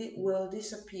law will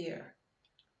disappear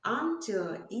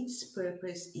until its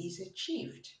purpose is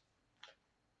achieved.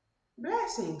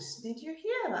 Blessings, did you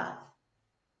hear that?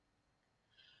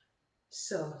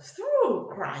 So, through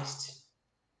Christ,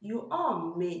 you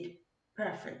are made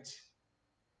perfect.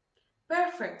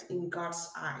 Perfect in God's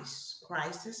eyes.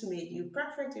 Christ has made you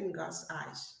perfect in God's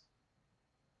eyes.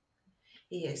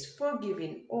 He has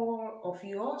forgiven all of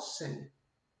your sin.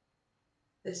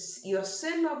 Your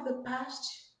sin of the past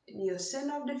and your sin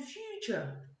of the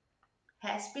future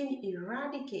has been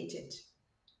eradicated.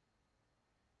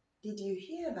 Did you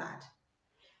hear that?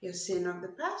 Your sin of the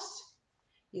past,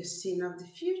 your sin of the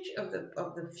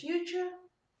future,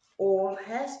 all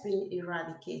has been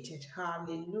eradicated.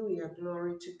 Hallelujah.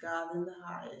 Glory to God in the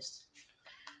highest.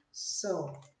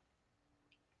 So,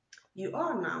 you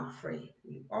are now free.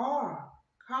 You are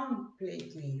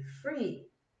completely free.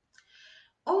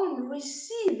 On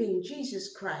receiving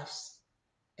Jesus Christ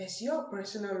as your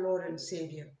personal Lord and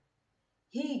Savior,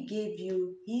 He gave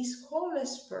you His Holy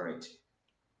Spirit.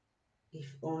 If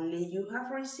only you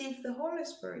have received the Holy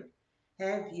Spirit.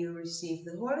 Have you received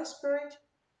the Holy Spirit?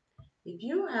 If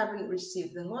you haven't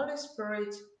received the Holy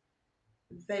Spirit,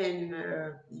 then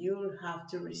you'll have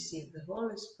to receive the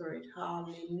Holy Spirit.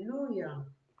 Hallelujah.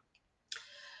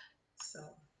 So,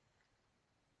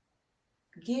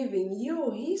 giving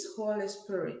you His Holy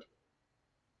Spirit,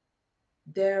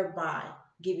 thereby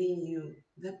giving you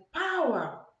the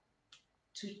power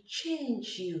to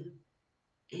change you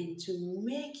and to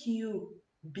make you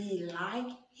be like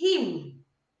Him,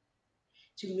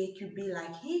 to make you be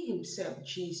like He Himself,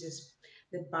 Jesus.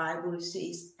 The Bible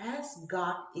says, as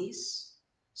God is,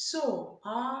 so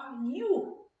are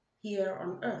you here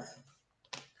on earth.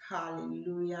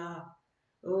 Hallelujah.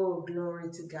 Oh, glory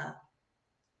to God.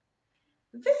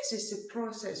 This is a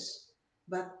process,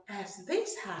 but as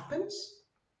this happens,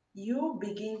 you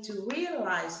begin to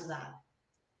realize that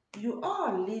you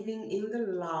are living in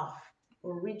the love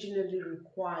originally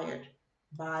required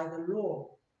by the law,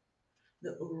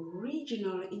 the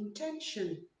original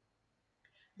intention.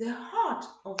 The heart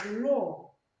of the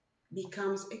law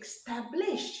becomes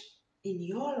established in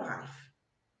your life.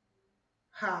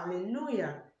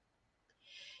 Hallelujah.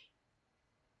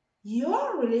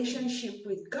 Your relationship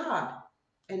with God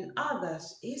and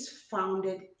others is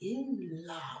founded in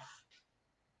love.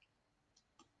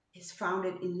 It's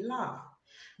founded in love.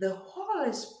 The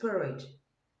Holy Spirit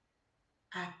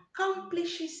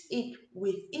accomplishes it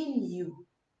within you.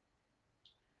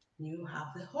 You have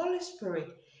the Holy Spirit.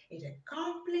 It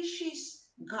accomplishes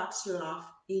God's love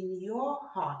in your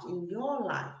heart, in your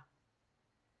life.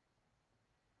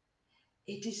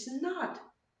 It is not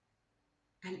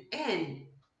an end,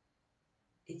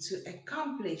 it's to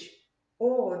accomplish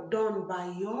or done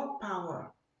by your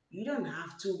power. You don't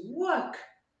have to work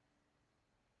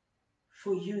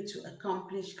for you to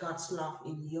accomplish God's love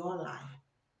in your life.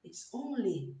 It's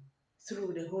only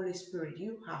through the Holy Spirit.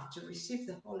 You have to receive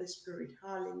the Holy Spirit.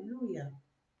 Hallelujah.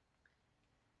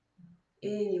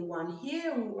 Anyone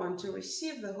here who want to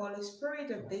receive the Holy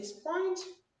Spirit at this point,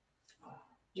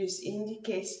 just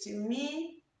indicates to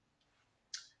me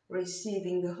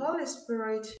receiving the Holy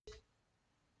Spirit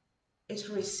is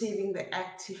receiving the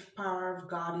active power of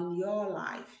God in your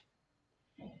life.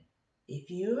 If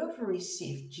you have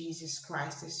received Jesus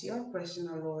Christ as your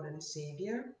personal Lord and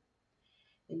Savior,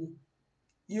 and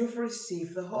you've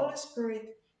received the Holy Spirit,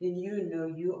 then you know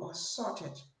you are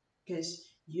sorted because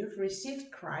you've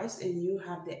received Christ and you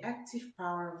have the active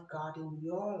power of God in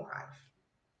your life.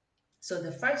 So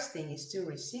the first thing is to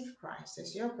receive Christ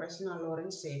as your personal Lord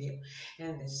and Savior.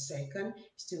 And the second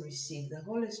is to receive the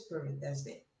Holy Spirit. That's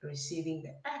the receiving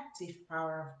the active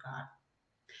power of God.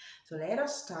 So let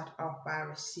us start off by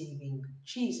receiving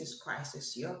Jesus Christ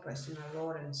as your personal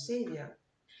Lord and Savior.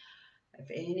 If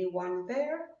anyone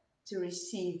there to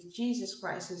receive Jesus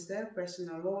Christ as their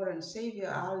personal Lord and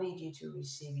Savior, I'll lead you to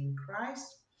receiving Christ.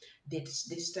 This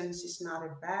distance is not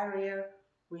a barrier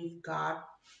with God.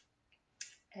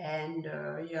 And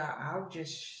yeah, I'll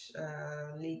just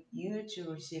lead you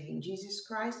to receiving Jesus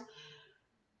Christ.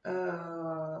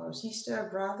 Sister,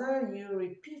 brother, you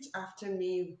repeat after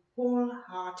me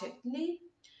wholeheartedly,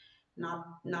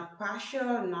 not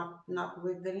partial, not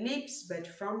with the lips, but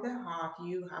from the heart.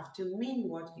 You have to mean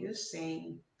what you're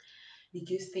saying,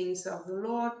 because things of the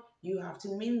Lord, you have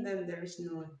to mean them. There is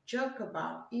no joke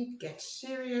about it. Get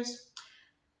serious.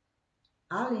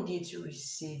 I'll lead you to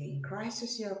receiving Christ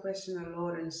as your personal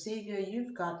Lord and Savior.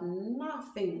 You've got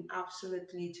nothing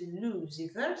absolutely to lose.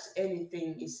 If there's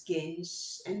anything, it's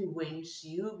gains and wins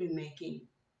you'll be making.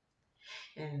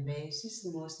 And this is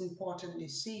the most important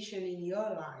decision in your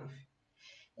life.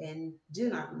 And do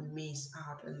not miss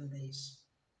out on this,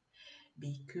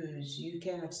 because you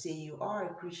cannot say you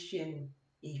are a Christian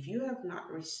if you have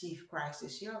not received Christ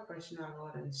as your personal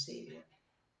Lord and Savior.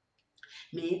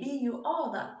 Maybe you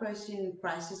are that person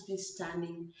Christ has been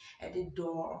standing at the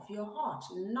door of your heart,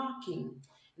 knocking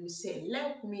and say,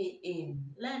 let me in,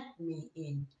 let me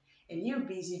in. And you're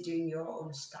busy doing your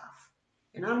own stuff.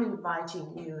 And I'm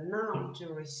inviting you now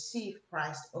to receive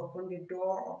Christ. Open the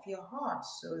door of your heart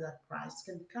so that Christ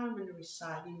can come and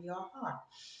reside in your heart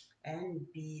and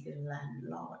be the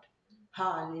landlord.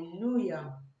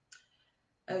 Hallelujah.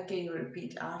 Okay,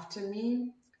 repeat after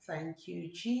me. Thank you,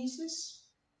 Jesus.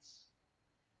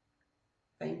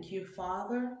 Thank you,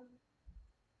 Father.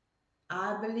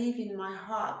 I believe in my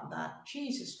heart that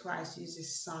Jesus Christ is the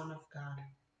Son of God.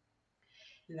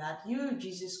 That you,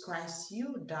 Jesus Christ,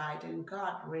 you died and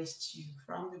God raised you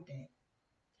from the dead.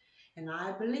 And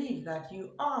I believe that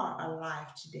you are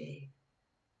alive today.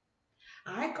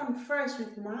 I confess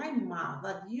with my mouth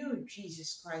that you,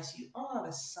 Jesus Christ, you are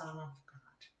the Son of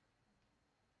God.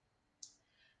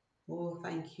 Oh,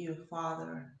 thank you,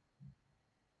 Father,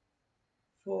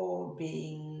 for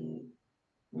being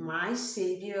my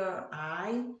Savior.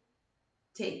 I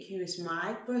take you as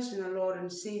my personal Lord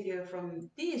and Savior from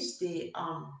this day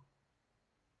on.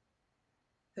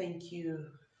 Thank you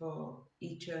for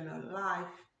eternal life.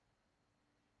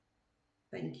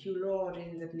 Thank you, Lord,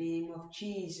 in the name of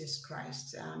Jesus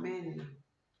Christ. Amen.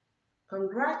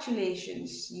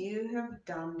 Congratulations, you have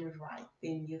done the right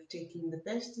thing. You've taken the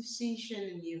best decision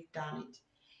and you've done it.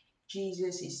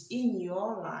 Jesus is in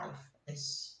your life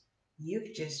as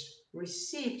you've just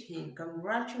received him.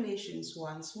 Congratulations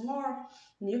once more.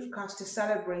 And you've caused a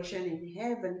celebration in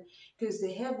heaven, because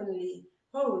the heavenly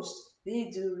host,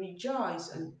 they do rejoice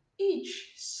on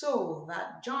each soul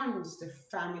that joins the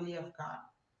family of God.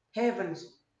 Heavens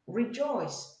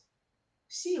rejoice.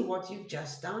 See what you've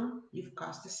just done. You've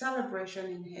caused a celebration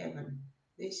in heaven.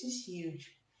 This is huge.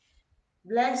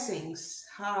 Blessings.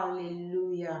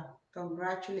 Hallelujah.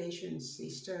 Congratulations,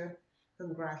 sister.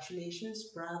 Congratulations,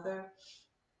 brother.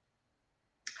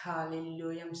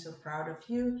 Hallelujah. I'm so proud of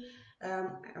you. I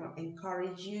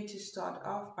encourage you to start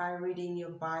off by reading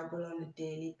your Bible on a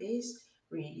daily basis.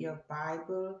 Read your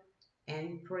Bible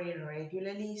and pray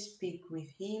regularly. Speak with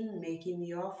him. Make him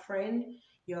your friend,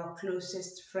 your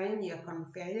closest friend, your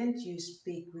confidant. You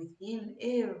speak with him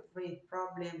every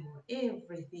problem or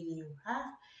everything you have.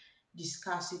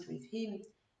 Discuss it with him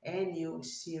and you'll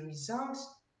see results.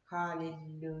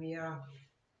 Hallelujah.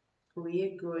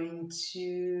 We're going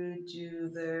to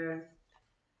do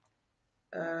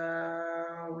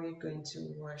we're going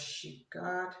to worship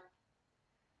God.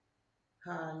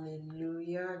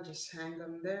 Hallelujah. Just hang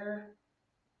on there.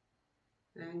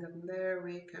 Hang on there.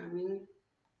 We're coming.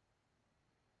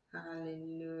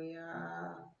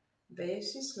 Hallelujah.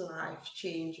 This is Life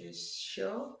Changes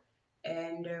show,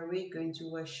 and we're going to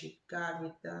worship God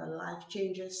with the Life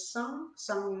Changes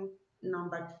song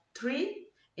number 3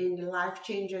 in the Life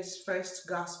Changes first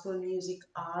gospel music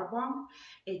album.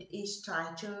 It is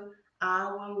titled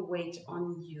I Will Wait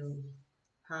on You.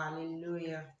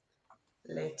 Hallelujah.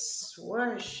 Let's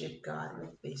worship God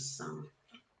with this song.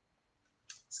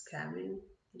 It's coming.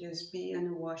 Just be in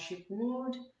a worship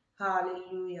mood.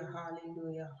 Hallelujah,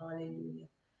 hallelujah, hallelujah.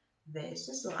 This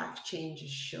is Life Changes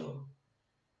Show.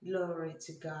 Glory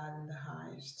to God in the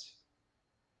highest.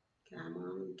 Come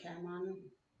on, come on.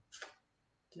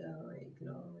 Glory,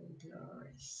 glory,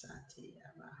 glory.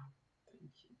 Satiyama.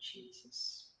 Thank you,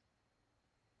 Jesus.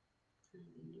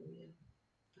 Hallelujah,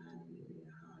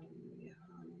 hallelujah, hallelujah,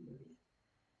 hallelujah.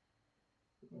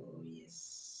 Oh,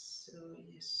 yes, oh,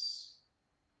 yes.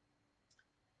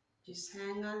 Just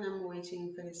hang on, I'm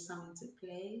waiting for the song to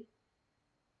play.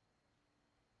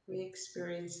 We're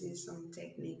experiencing some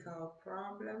technical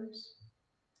problems,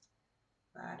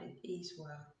 but it is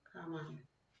well. Come on.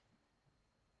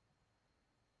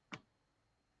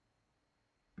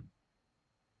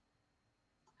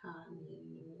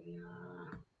 Hallelujah.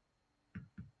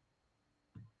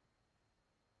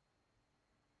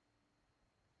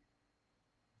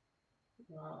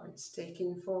 Wow, it's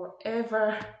taking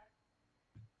forever.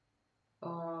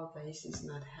 Oh, this is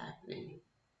not happening.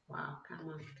 Wow, come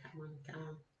on, come on, come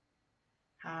on.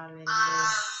 Hallelujah.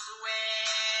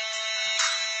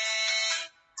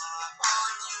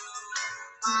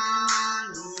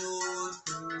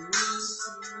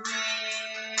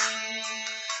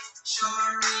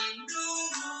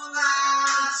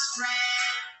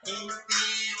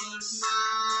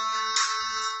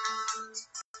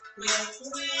 With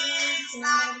wings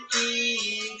like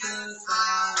eagles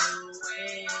fly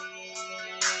away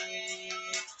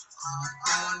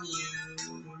upon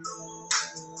you,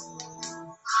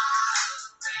 Lord.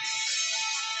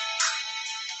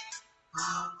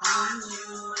 Upon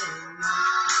you,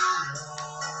 my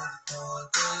Lord, for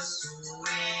this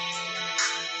way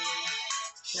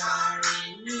shall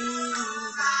renew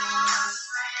thy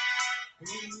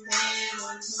strength in day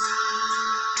one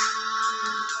time.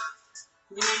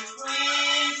 With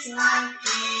wings like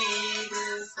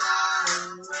eagles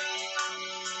fly away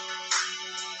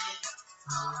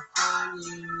upon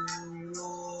you,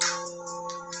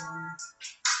 Lord.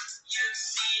 You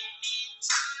see me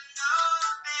to know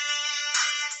me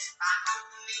by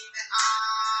opening the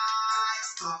eyes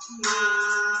of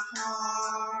my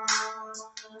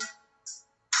heart.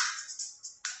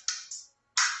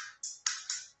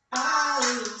 I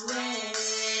will wait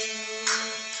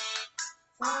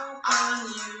upon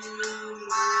you,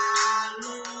 my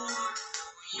Lord.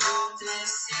 Your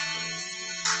blessing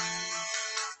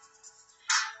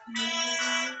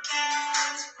make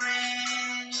it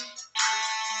fresh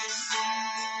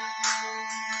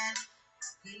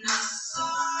and no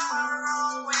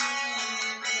sorrow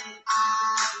when I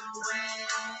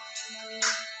wait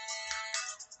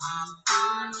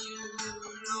upon you,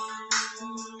 Lord.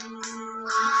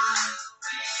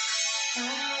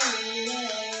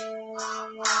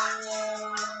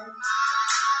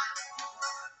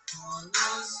 For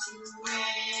those who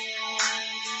wait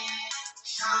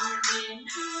shall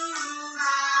renew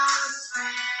our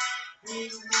strength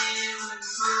with new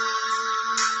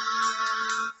song.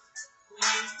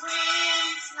 With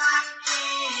wings like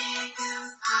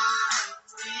eagles I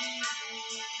wait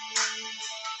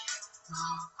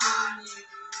upon you,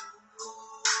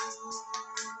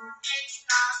 Lord. It's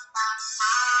not by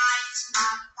might,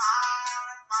 not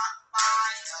power, but by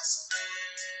your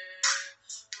Spirit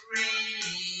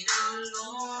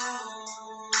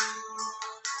alone.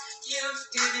 You've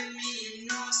given me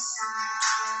no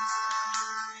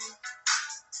sign.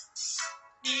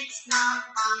 It's not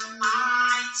by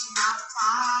might, not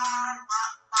power,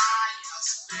 but by your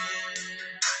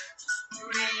Spirit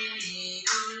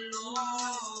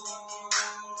alone.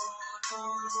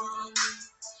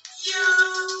 You have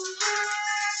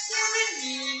given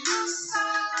me new sight.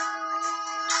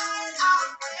 I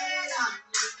wait on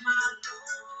you, my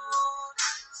Lord,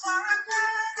 for a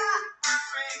good and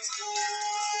perfect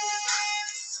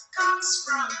gift comes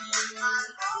from you, my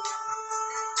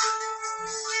Lord.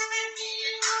 Giving me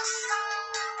new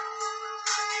sight.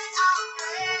 I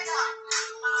wait on you,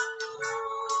 my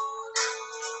Lord.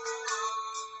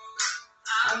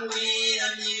 I wait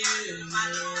on you,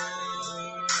 my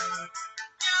Lord.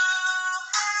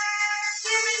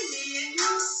 Giving me a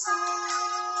new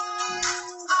song.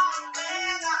 I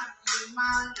wait on you,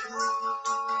 my Lord.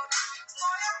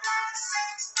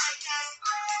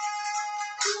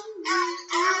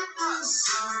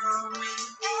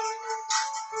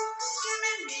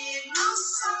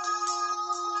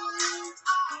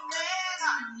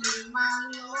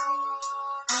 my Lord.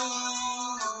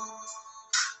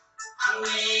 I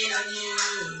wait on you,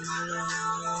 my Lord.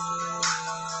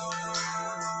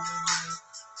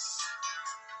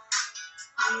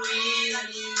 I wait on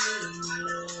you, my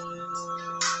Lord.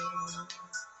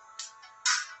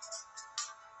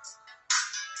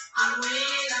 I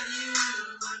wait on you,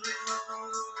 my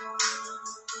Lord.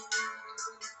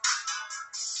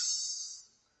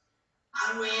 I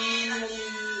wait on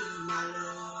you, my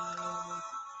Lord.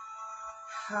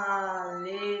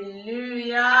 Hallelujah.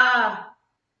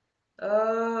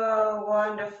 Oh,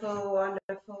 wonderful,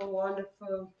 wonderful,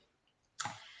 wonderful.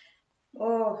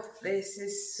 Oh, this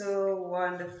is so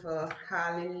wonderful.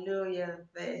 Hallelujah.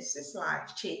 This is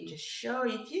Life Changes Show.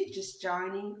 If you're just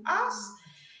joining us,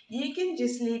 you can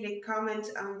just leave a comment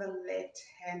on the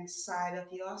left-hand side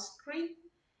of your screen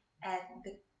at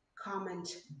the comment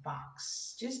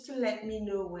box, just to let me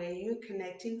know where you're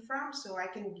connecting from so I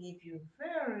can give you a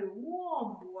very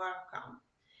warm welcome.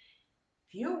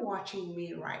 If you're watching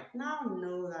me right now,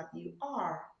 know that you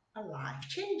are a life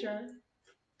changer.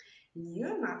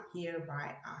 You're not here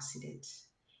by accident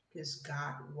because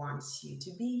God wants you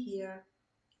to be here.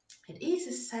 It is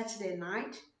a Saturday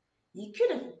night. You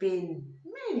could have been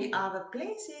many other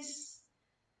places,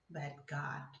 but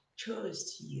God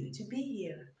chose you to be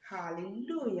here.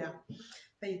 Hallelujah.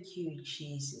 Thank you,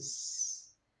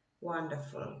 Jesus.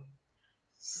 Wonderful.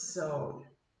 So,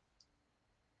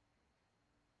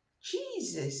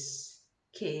 Jesus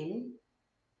came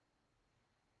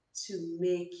to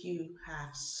make you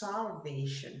have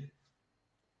salvation.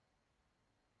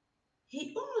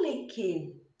 He only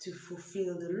came to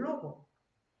fulfill the law.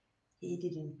 He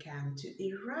didn't come to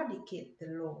eradicate the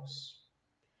laws.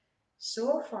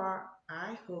 So far,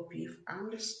 I hope you've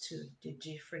understood the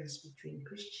difference between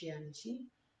Christianity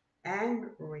and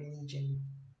religion.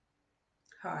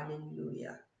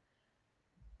 Hallelujah.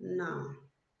 Now,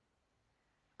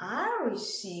 I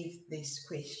received this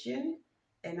question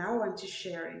and I want to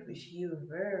share it with you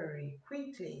very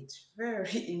quickly. It's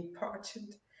very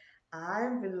important.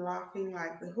 I've been laughing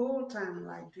like the whole time,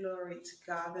 like glory to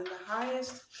God in the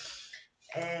highest.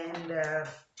 And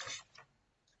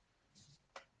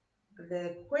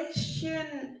the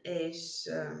question is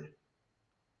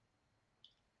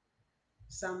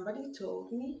somebody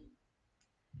told me,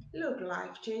 look,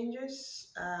 life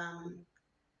changes.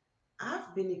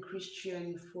 I've been a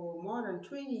Christian for more than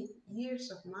 20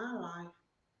 years of my life,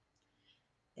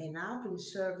 and I've been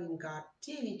serving God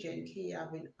diligently.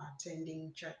 I've been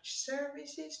attending church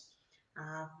services.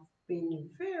 I've been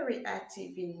very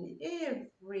active in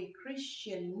every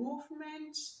Christian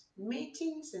movement,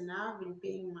 meetings, and I've been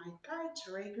paying my tithes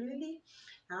regularly.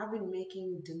 I've been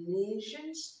making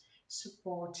donations,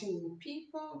 supporting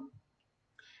people.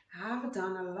 I've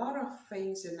done a lot of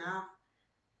things, and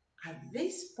at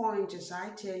this point, as I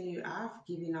tell you, I've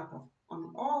given up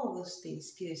on all those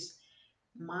things because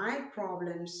my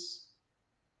problems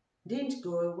didn't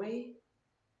go away.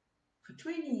 For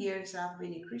 20 years, I've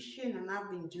been a Christian and I've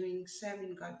been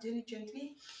serving God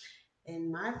diligently,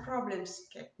 and my problems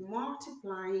kept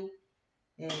multiplying.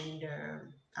 And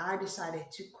I decided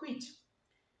to quit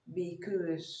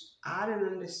because I don't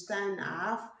understand.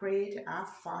 I've prayed, I've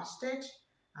fasted,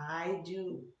 I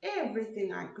do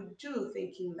everything I could do,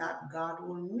 thinking that God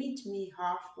will meet me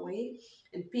halfway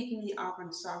and pick me up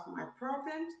and solve my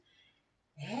problems.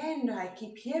 And I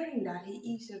keep hearing that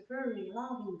He is a very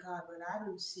loving God, but I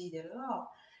don't see the love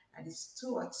that is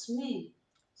towards me.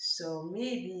 So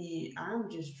maybe I'm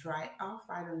just dry off.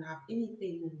 I don't have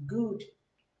anything good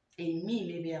in me.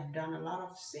 Maybe I've done a lot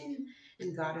of sin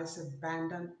and God has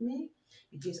abandoned me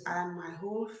because I and my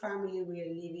whole family were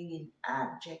living in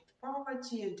abject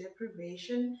poverty and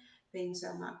deprivation. Things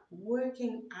are not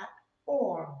working at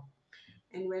all.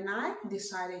 And when I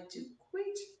decided to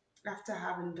quit after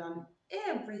having done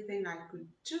everything I could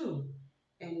do,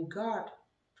 and God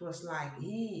was like,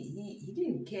 he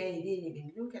didn't care, He didn't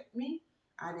even look at me.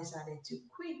 I decided to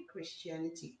quit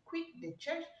Christianity, quit the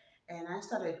church, and I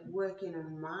started working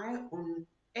on my own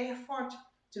effort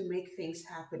to make things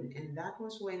happen. And that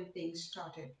was when things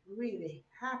started really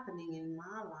happening in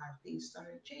my life. Things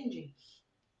started changing.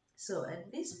 So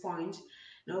at this point,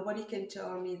 nobody can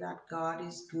tell me that God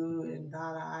is good and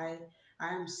that I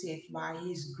am saved by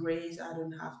His grace. I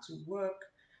don't have to work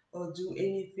or do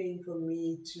anything for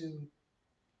me to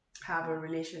have a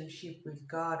relationship with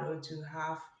God or to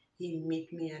have Him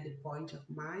meet me at the point of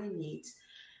my needs,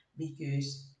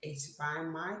 because it's by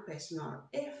my personal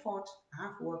effort.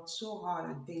 I've worked so hard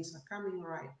and things are coming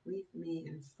right with me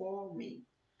and for me.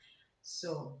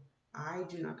 So I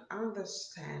do not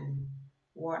understand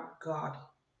what God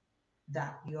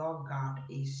that your God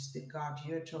is the God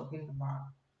you're talking about.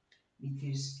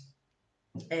 Because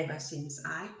ever since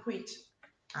I quit,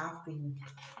 I've been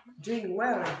doing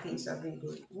well and things have been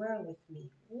going well with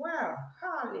me. Well,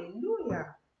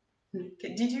 hallelujah.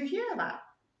 Did you hear that?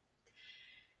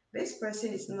 This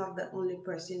person is not the only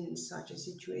person in such a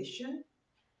situation.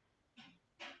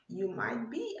 You might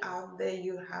be out there,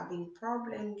 you're having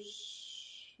problems,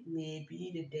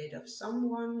 maybe the death of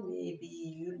someone, maybe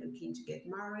you're looking to get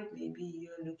married, maybe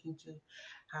you're looking to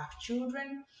have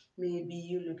children, maybe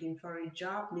you're looking for a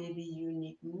job, maybe you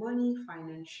need money,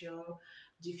 financial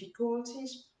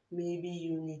difficulties, maybe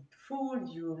you need food,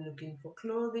 you're looking for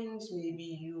clothing,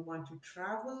 maybe you want to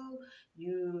travel,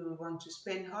 you want to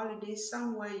spend holidays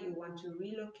somewhere, you want to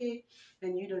relocate,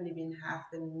 and you don't even have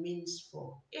the means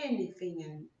for anything,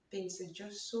 and things are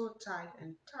just so tight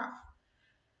and tough.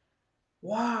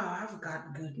 Wow, I've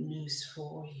got good news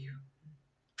for you.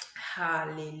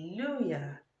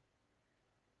 Hallelujah.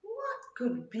 What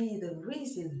could be the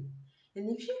reason?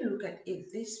 And if you look at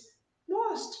it, this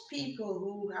most people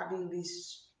who having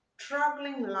this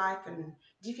struggling life and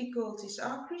difficulties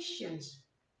are Christians.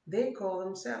 They call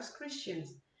themselves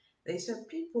Christians. They are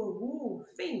people who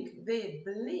think they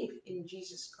believe in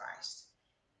Jesus Christ.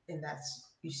 And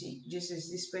that's, you see, just as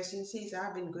this person says,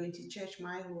 I've been going to church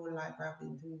my whole life, I've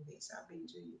been doing this, I've been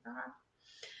doing that.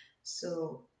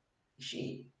 So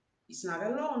she is not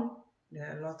alone. There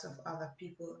are lots of other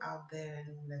people out there.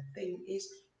 And the thing is,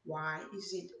 why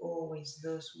is it always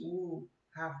those who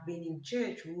have been in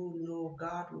church, who know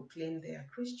God, who claim they are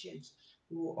Christians,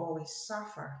 who always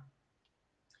suffer?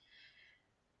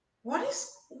 What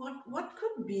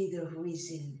could be the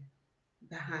reason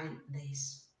behind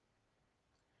this?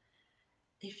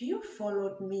 If you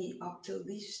followed me up till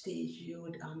this stage, you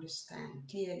would understand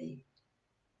clearly.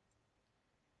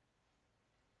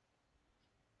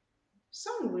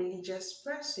 Some religious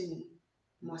person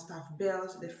must have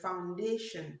built the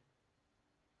foundation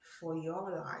for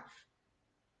your life,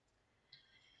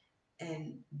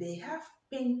 and they have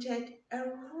painted a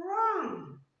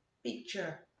wrong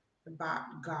picture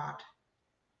about God,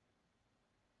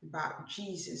 about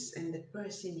Jesus and the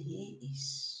person he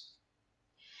is.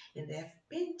 And they have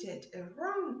painted a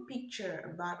wrong picture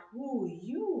about who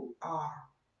you are.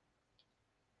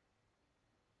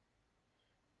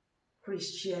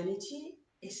 Christianity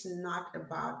is not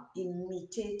about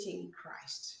imitating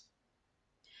Christ.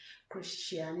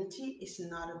 Christianity is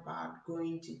not about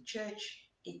going to church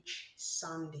each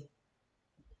Sunday.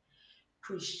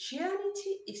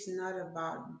 Christianity is not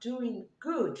about doing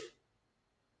good.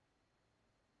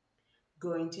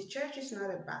 Going to church is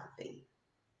not a bad thing.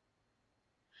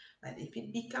 But if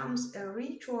it becomes a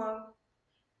ritual,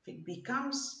 if it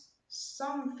becomes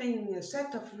something, a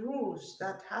set of rules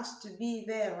that has to be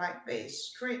there like this,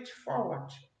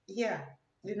 straightforward, yeah,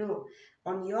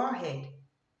 on your head,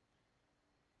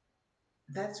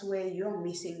 that's where you're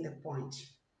missing the point.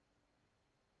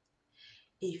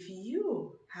 If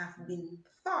you have been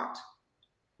taught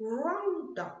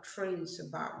wrong doctrines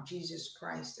about Jesus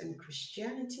Christ and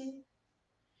Christianity,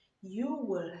 you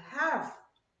will have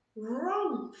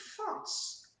wrong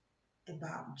thoughts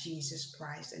about Jesus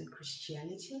Christ and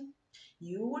Christianity.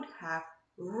 You would have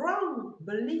wrong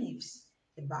beliefs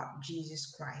about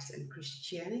Jesus Christ and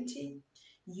Christianity.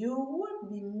 You would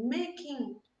be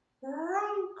making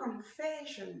wrong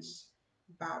confessions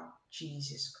about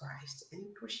Jesus Christ and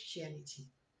Christianity.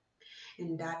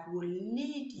 And that will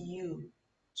lead you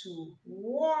to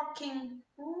walking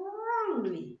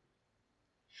wrongly.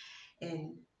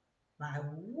 And by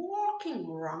walking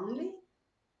wrongly,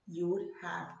 you would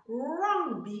have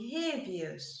wrong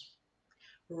behaviors,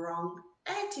 wrong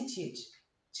attitude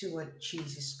toward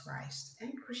Jesus Christ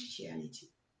and Christianity.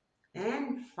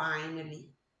 And finally,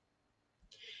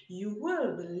 you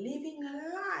will be living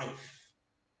a life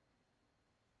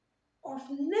of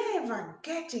never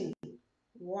getting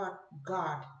what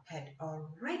God had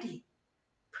already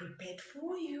prepared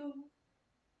for you.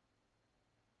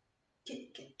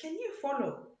 Can you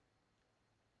follow?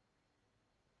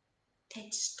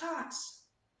 It starts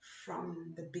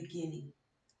from the beginning.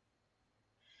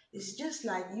 It's just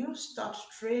like you start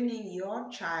training your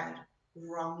child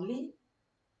wrongly.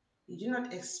 You do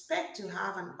not expect to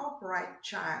have an upright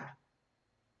child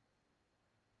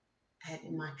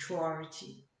at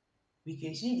maturity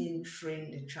because you didn't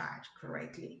train the child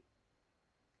correctly.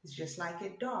 It's just like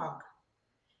a dog.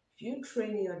 If you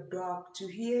train your dog to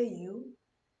hear you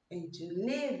and to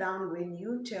lay down when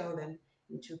you tell them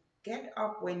and to get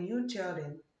up when you tell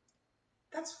them,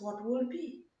 that's what will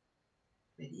be.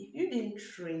 But if you didn't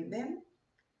train them,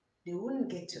 they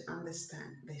wouldn't get to understand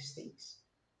these things.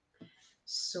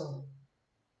 So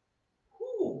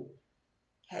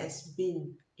has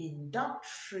been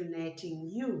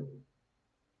indoctrinating you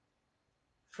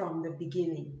from the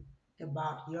beginning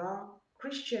about your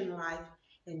Christian life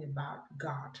and about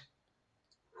God.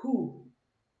 Who?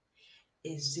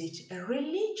 Is it a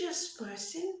religious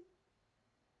person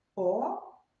or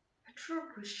a true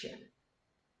Christian?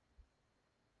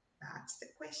 That's the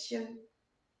question.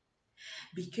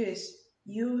 Because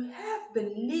you have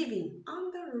been living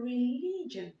under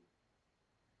religion,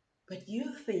 but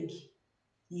you think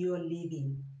you're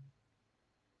living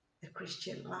the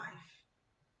Christian life.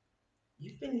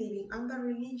 You've been living under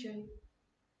religion.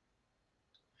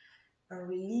 A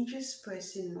religious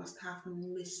person must have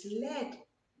misled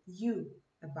you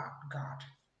about God.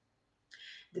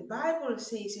 The Bible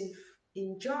says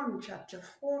in John chapter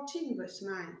 14, verse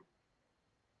 9,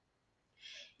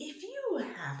 if you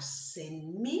have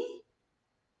sinned me,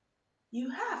 you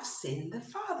have sinned the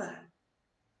Father.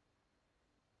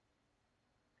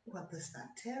 What does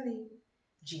that tell you?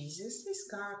 Jesus is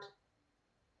God.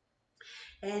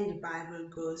 And the Bible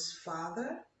goes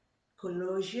further.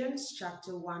 Colossians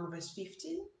chapter 1, verse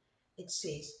 15, it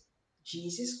says,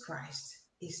 Jesus Christ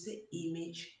is the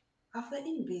image of the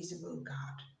invisible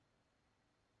God.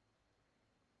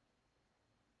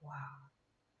 Wow.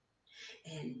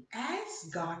 And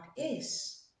as God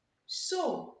is,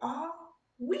 so are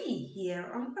we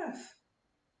here on earth.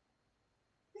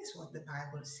 That's what the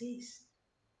Bible says.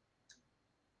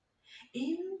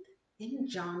 In, in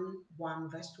John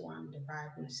 1 verse 1, the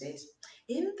Bible says,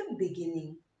 in the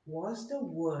beginning was the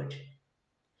Word.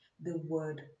 The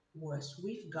Word was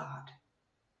with God,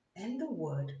 and the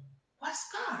Word was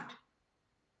God.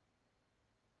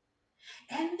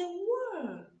 And the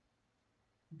Word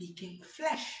became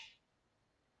flesh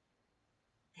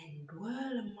and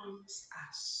dwelt amongst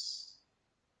us.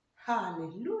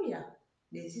 Hallelujah.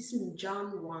 This is in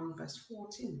John 1 verse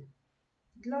 14.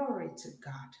 Glory to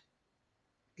God.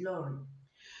 Glory.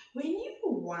 When you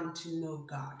want to know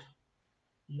God,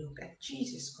 look at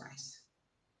Jesus Christ.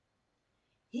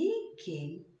 He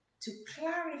came to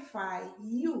clarify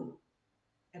you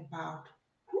about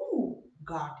who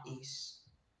God is,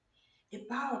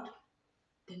 about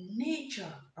the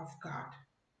nature of God.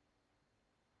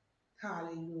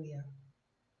 Hallelujah.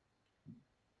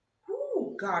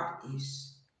 Who God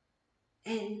is,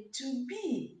 and to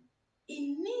be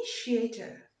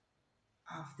initiator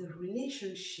of the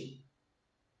relationship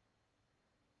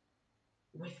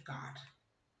with God.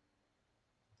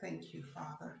 Thank you,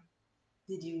 Father.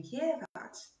 Did you hear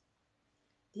that?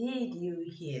 Did you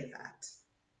hear that?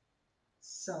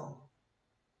 So,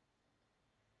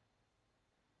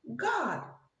 God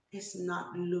is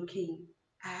not looking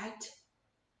at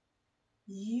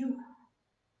you.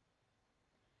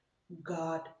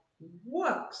 God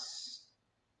works.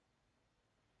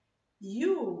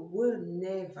 You will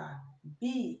never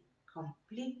be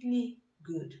completely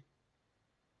good.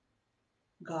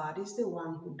 God is the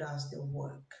one who does the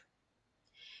work.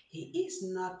 He is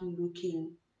not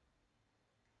looking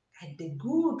at the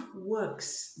good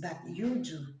works that you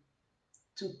do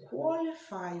to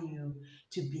qualify you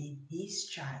to be His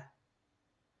child.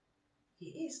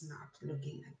 He is not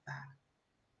looking at that.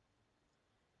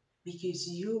 Because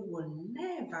you will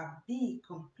never be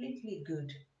completely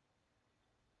good.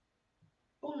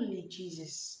 Only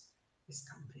Jesus is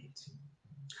complete.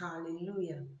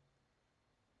 Hallelujah.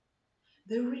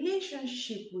 The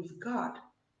relationship with God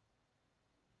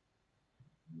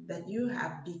that you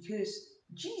have, because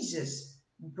Jesus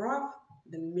brought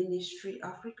the ministry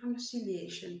of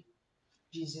reconciliation.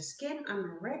 Jesus came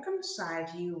and reconciled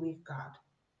you with God.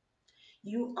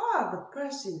 You are the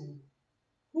person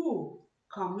who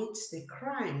commits the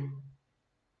crime.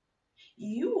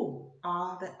 You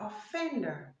are the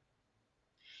offender.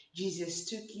 Jesus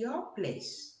took your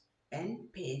place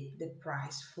and paid the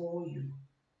price for you.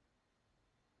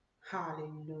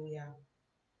 Hallelujah.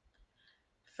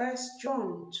 1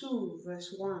 John 2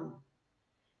 verse 1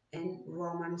 and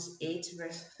Romans 8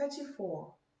 verse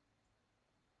 34.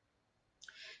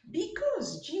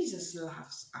 Because Jesus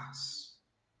loves us,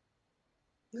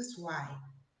 that's why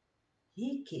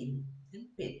He came and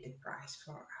paid the price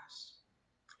for us.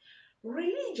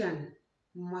 Religion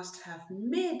must have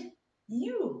made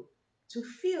you to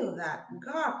feel that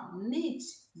God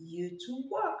needs you to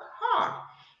work hard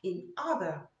in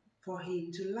order for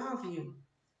Him to love you.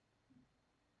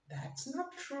 That's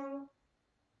not true.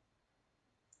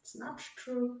 It's not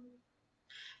true.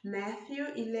 Matthew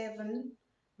 11,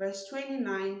 verse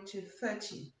 29 to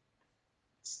 30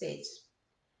 states,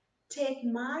 take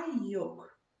my yoke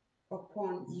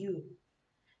upon you.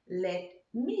 Let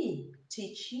me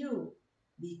teach you,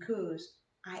 because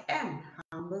I am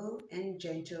humble and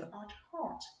gentle at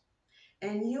heart,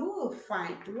 and you will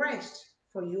find rest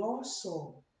for your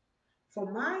soul.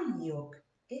 For my yoke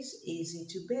is easy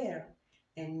to bear,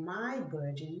 and my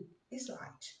burden is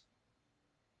light.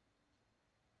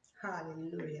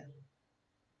 Hallelujah.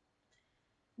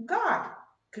 God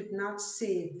could not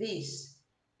say this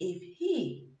if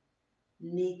He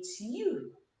needs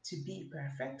you to be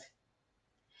perfect.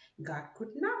 God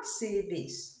could not say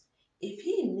this if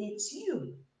He needs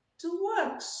you to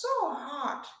work so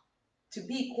hard to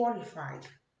be qualified.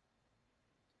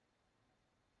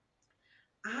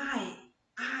 I,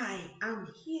 I am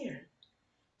here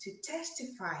to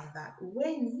testify that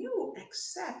when you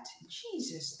accept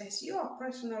Jesus as your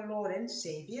personal Lord and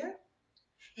Savior,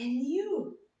 and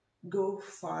you go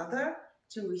further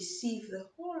to receive the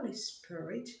Holy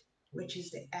Spirit, which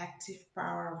is the active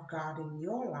power of God in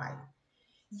your life,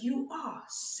 you are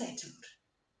settled.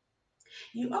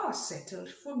 You are settled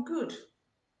for good.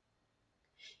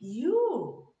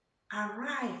 You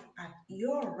arrive at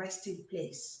your resting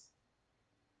place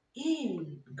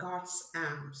in God's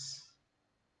arms.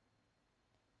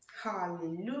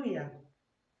 Hallelujah.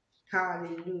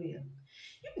 Hallelujah.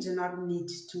 You do not need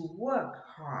to work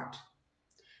hard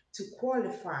to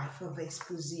qualify for this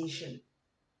position.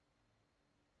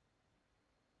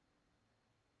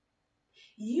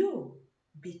 You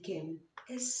became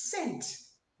a saint,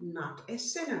 not a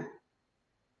sinner.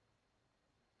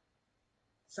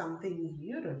 Something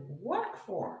you don't work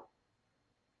for.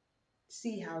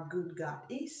 See how good God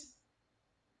is?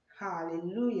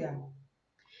 Hallelujah.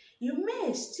 You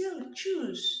may still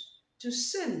choose to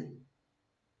sin,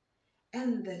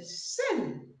 and the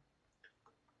sin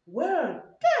will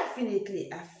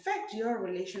definitely affect your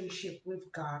relationship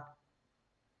with God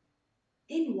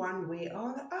in one way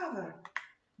or the other.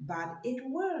 But it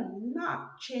will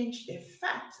not change the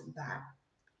fact that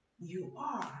you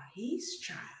are His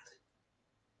child.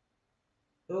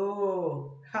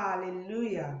 Oh,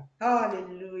 hallelujah,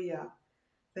 hallelujah.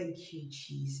 Thank you,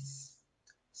 Jesus.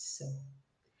 So,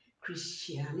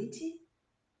 Christianity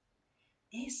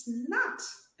is not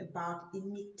about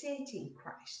imitating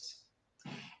Christ.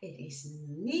 It is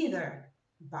neither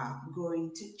about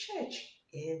going to church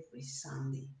every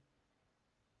Sunday.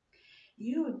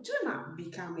 You do not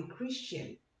become a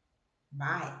Christian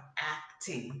by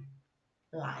acting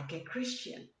like a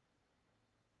Christian.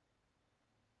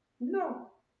 No,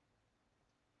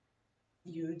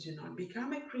 you do not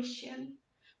become a Christian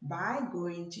by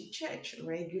going to church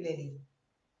regularly.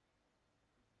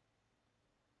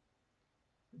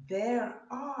 There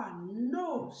are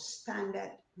no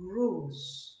standard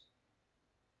rules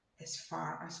as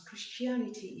far as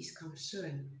Christianity is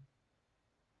concerned.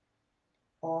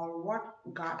 All what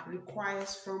God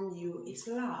requires from you is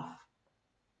love.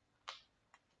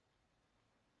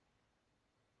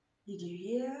 Did you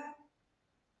hear that?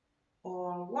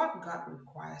 All what God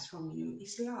requires from you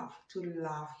is love. To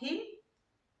love Him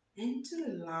and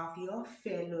to love your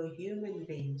fellow human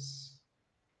beings.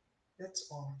 That's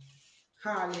all.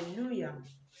 Hallelujah.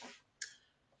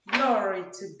 Glory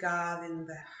to God in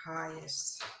the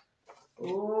highest.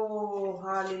 Oh,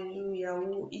 hallelujah.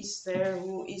 Who is there?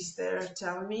 Who is there?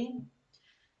 Tell me.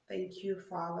 Thank you,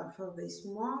 Father, for this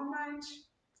moment.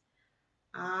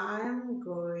 I'm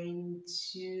going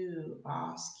to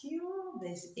ask you,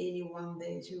 there's anyone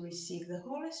there to receive the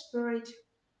Holy Spirit?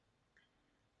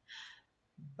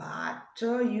 But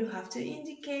you have to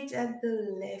indicate at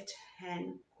the left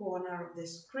hand corner of the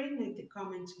screen in the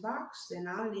comment box. Then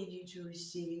I'll lead you to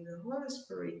receiving the Holy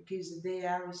Spirit, because there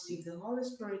I received the Holy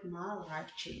Spirit, my life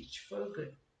changed for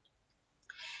good.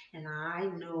 And I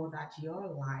know that your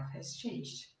life has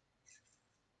changed.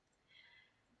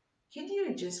 Can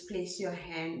you just place your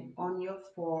hand on your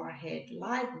forehead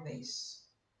like this?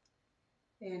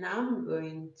 And I'm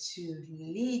going to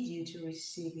lead you to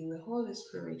receiving the Holy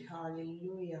Spirit.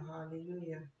 Hallelujah,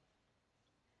 hallelujah.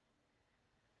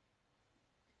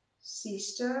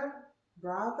 Sister,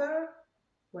 brother,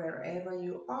 wherever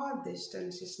you are,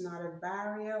 distance is not a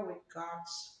barrier with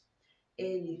God's.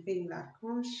 Anything that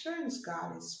concerns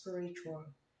God is spiritual.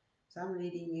 So I'm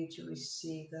leading you to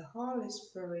receive the Holy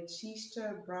Spirit.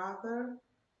 Sister, brother,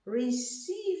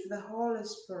 receive the Holy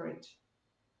Spirit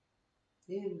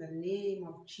in the name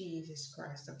of Jesus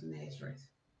Christ of Nazareth.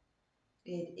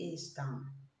 It is done.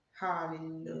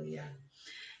 Hallelujah.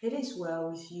 It is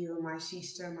well with you, my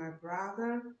sister, my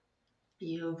brother.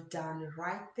 You've done the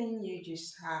right thing. You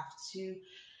just have to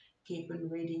keep on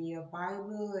reading your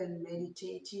Bible and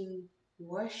meditating.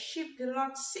 Worship the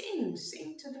Lord. Sing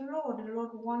to the Lord. The Lord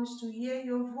wants to hear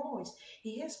your voice.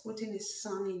 He has put in a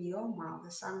song in your mouth,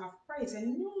 a song of praise, a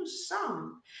new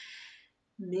song.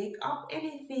 Make up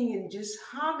anything and just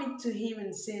hum it to Him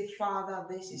and say, Father,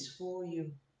 this is for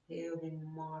you. He'll be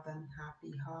more than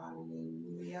happy.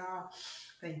 Hallelujah.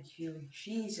 Thank you,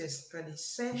 Jesus, for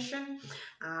this session.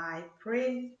 I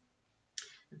pray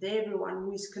that everyone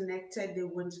who is connected, they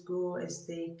won't go as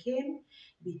they came,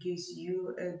 because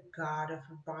you are God of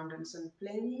abundance and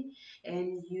plenty,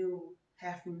 and you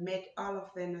have met all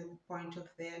of them at the point of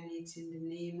their needs. In the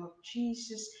name of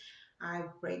Jesus, I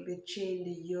break the chain,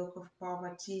 the yoke of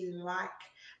poverty, lack.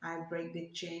 I break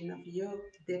the chain of yoke,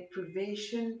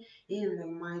 deprivation. In the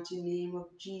mighty name of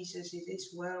Jesus, it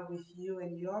is well with you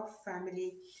and your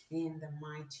family. In the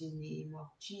mighty name of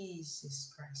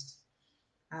Jesus Christ.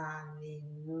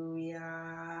 Hallelujah.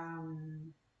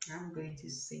 I'm going to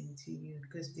sing to you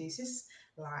because this is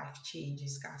Life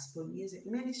Changes Gospel Music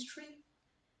Ministry.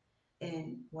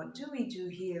 And what do we do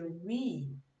here?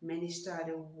 We minister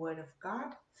the Word of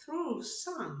God through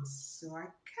songs. So I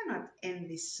cannot end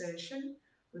this session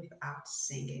without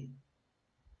singing.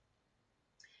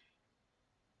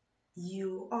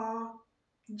 You are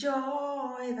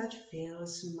joy that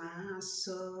fills my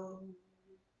soul.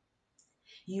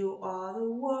 You are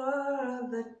the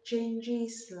word that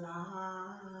changes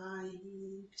lives.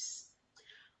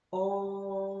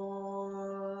 All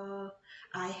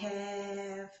I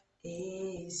have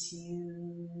is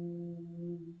you.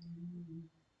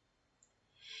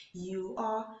 You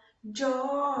are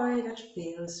joy that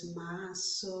fills my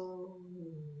soul.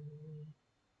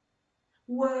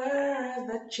 Word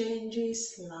that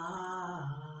changes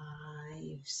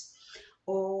lives.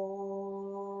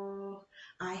 All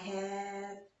I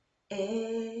have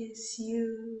is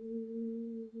you.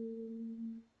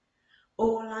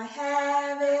 All I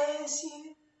have is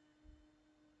you.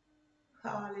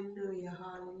 Hallelujah,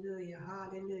 hallelujah,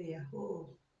 hallelujah.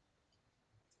 Oh.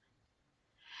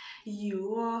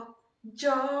 You are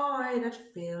joy that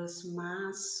fills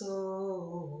my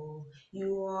soul.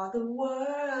 You are the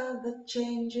word that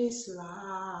changes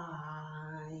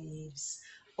lives.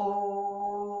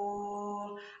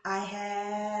 All I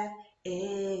have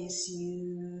is you.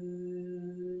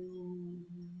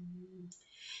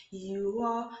 You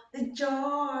are the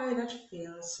joy that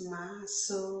fills my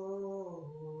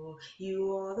soul.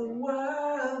 You are the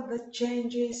word that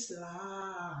changes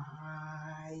lives.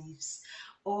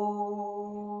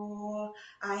 All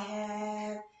I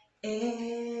have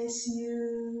is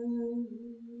you.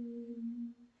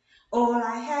 All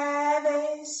I have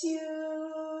is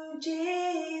you,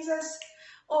 Jesus.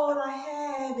 All I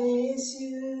have is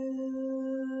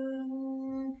you.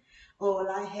 All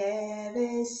I have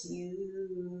is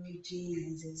you,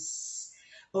 Jesus.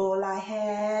 All I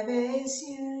have is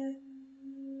you.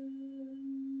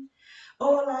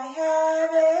 All I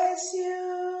have is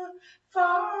you,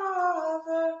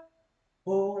 Father.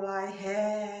 All I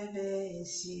have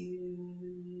is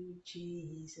you,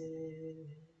 Jesus.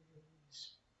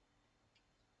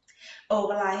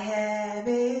 All I have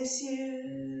is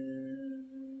you.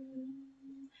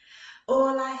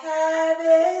 All I have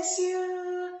is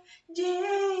you,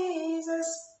 Jesus.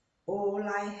 All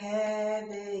I have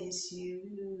is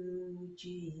you,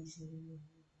 Jesus.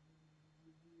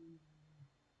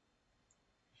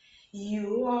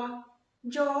 You are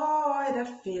joy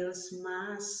that fills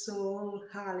my soul.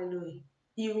 Hallelujah.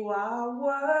 You are a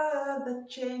word that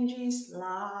changes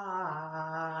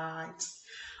lives.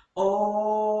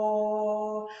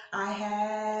 All I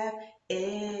have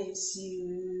is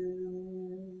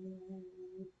you.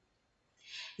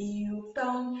 You've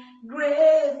done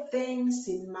great things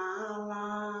in my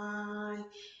life,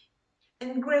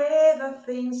 and greater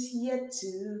things yet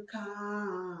to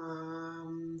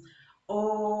come.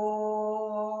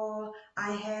 All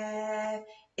I have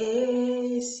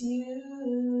is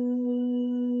you.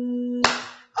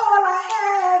 All I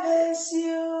have is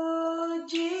you,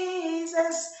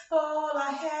 Jesus. All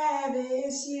I have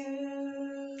is you.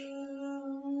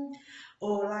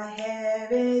 All I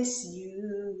have is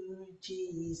you,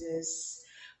 Jesus.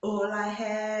 All I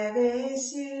have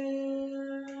is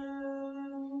you.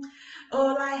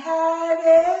 All I have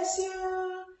is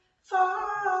you,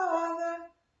 Father.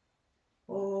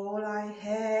 All I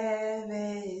have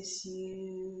is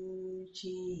you,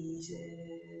 Jesus.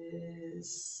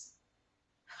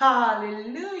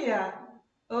 Hallelujah.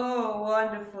 Oh,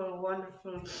 wonderful,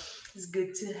 wonderful. It's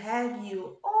good to have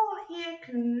you all here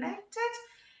connected.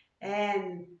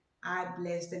 And I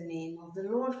bless the name of the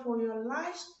Lord for your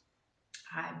lives.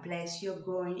 I bless your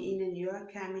going in and your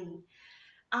coming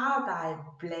out. I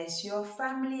bless your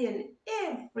family and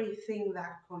everything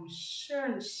that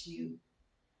concerns you.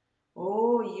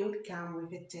 Oh, you come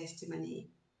with a testimony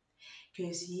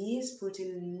because He is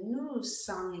putting a new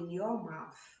song in your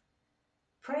mouth.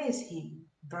 Praise Him.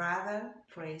 Brother,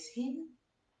 praise Him.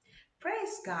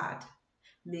 Praise God.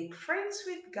 Make friends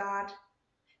with God.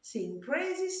 Sing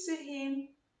praises to Him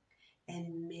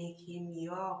and make Him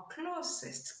your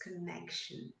closest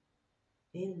connection.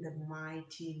 In the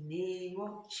mighty name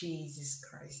of Jesus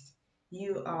Christ,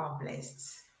 you are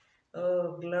blessed.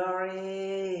 Oh,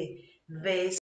 glory. This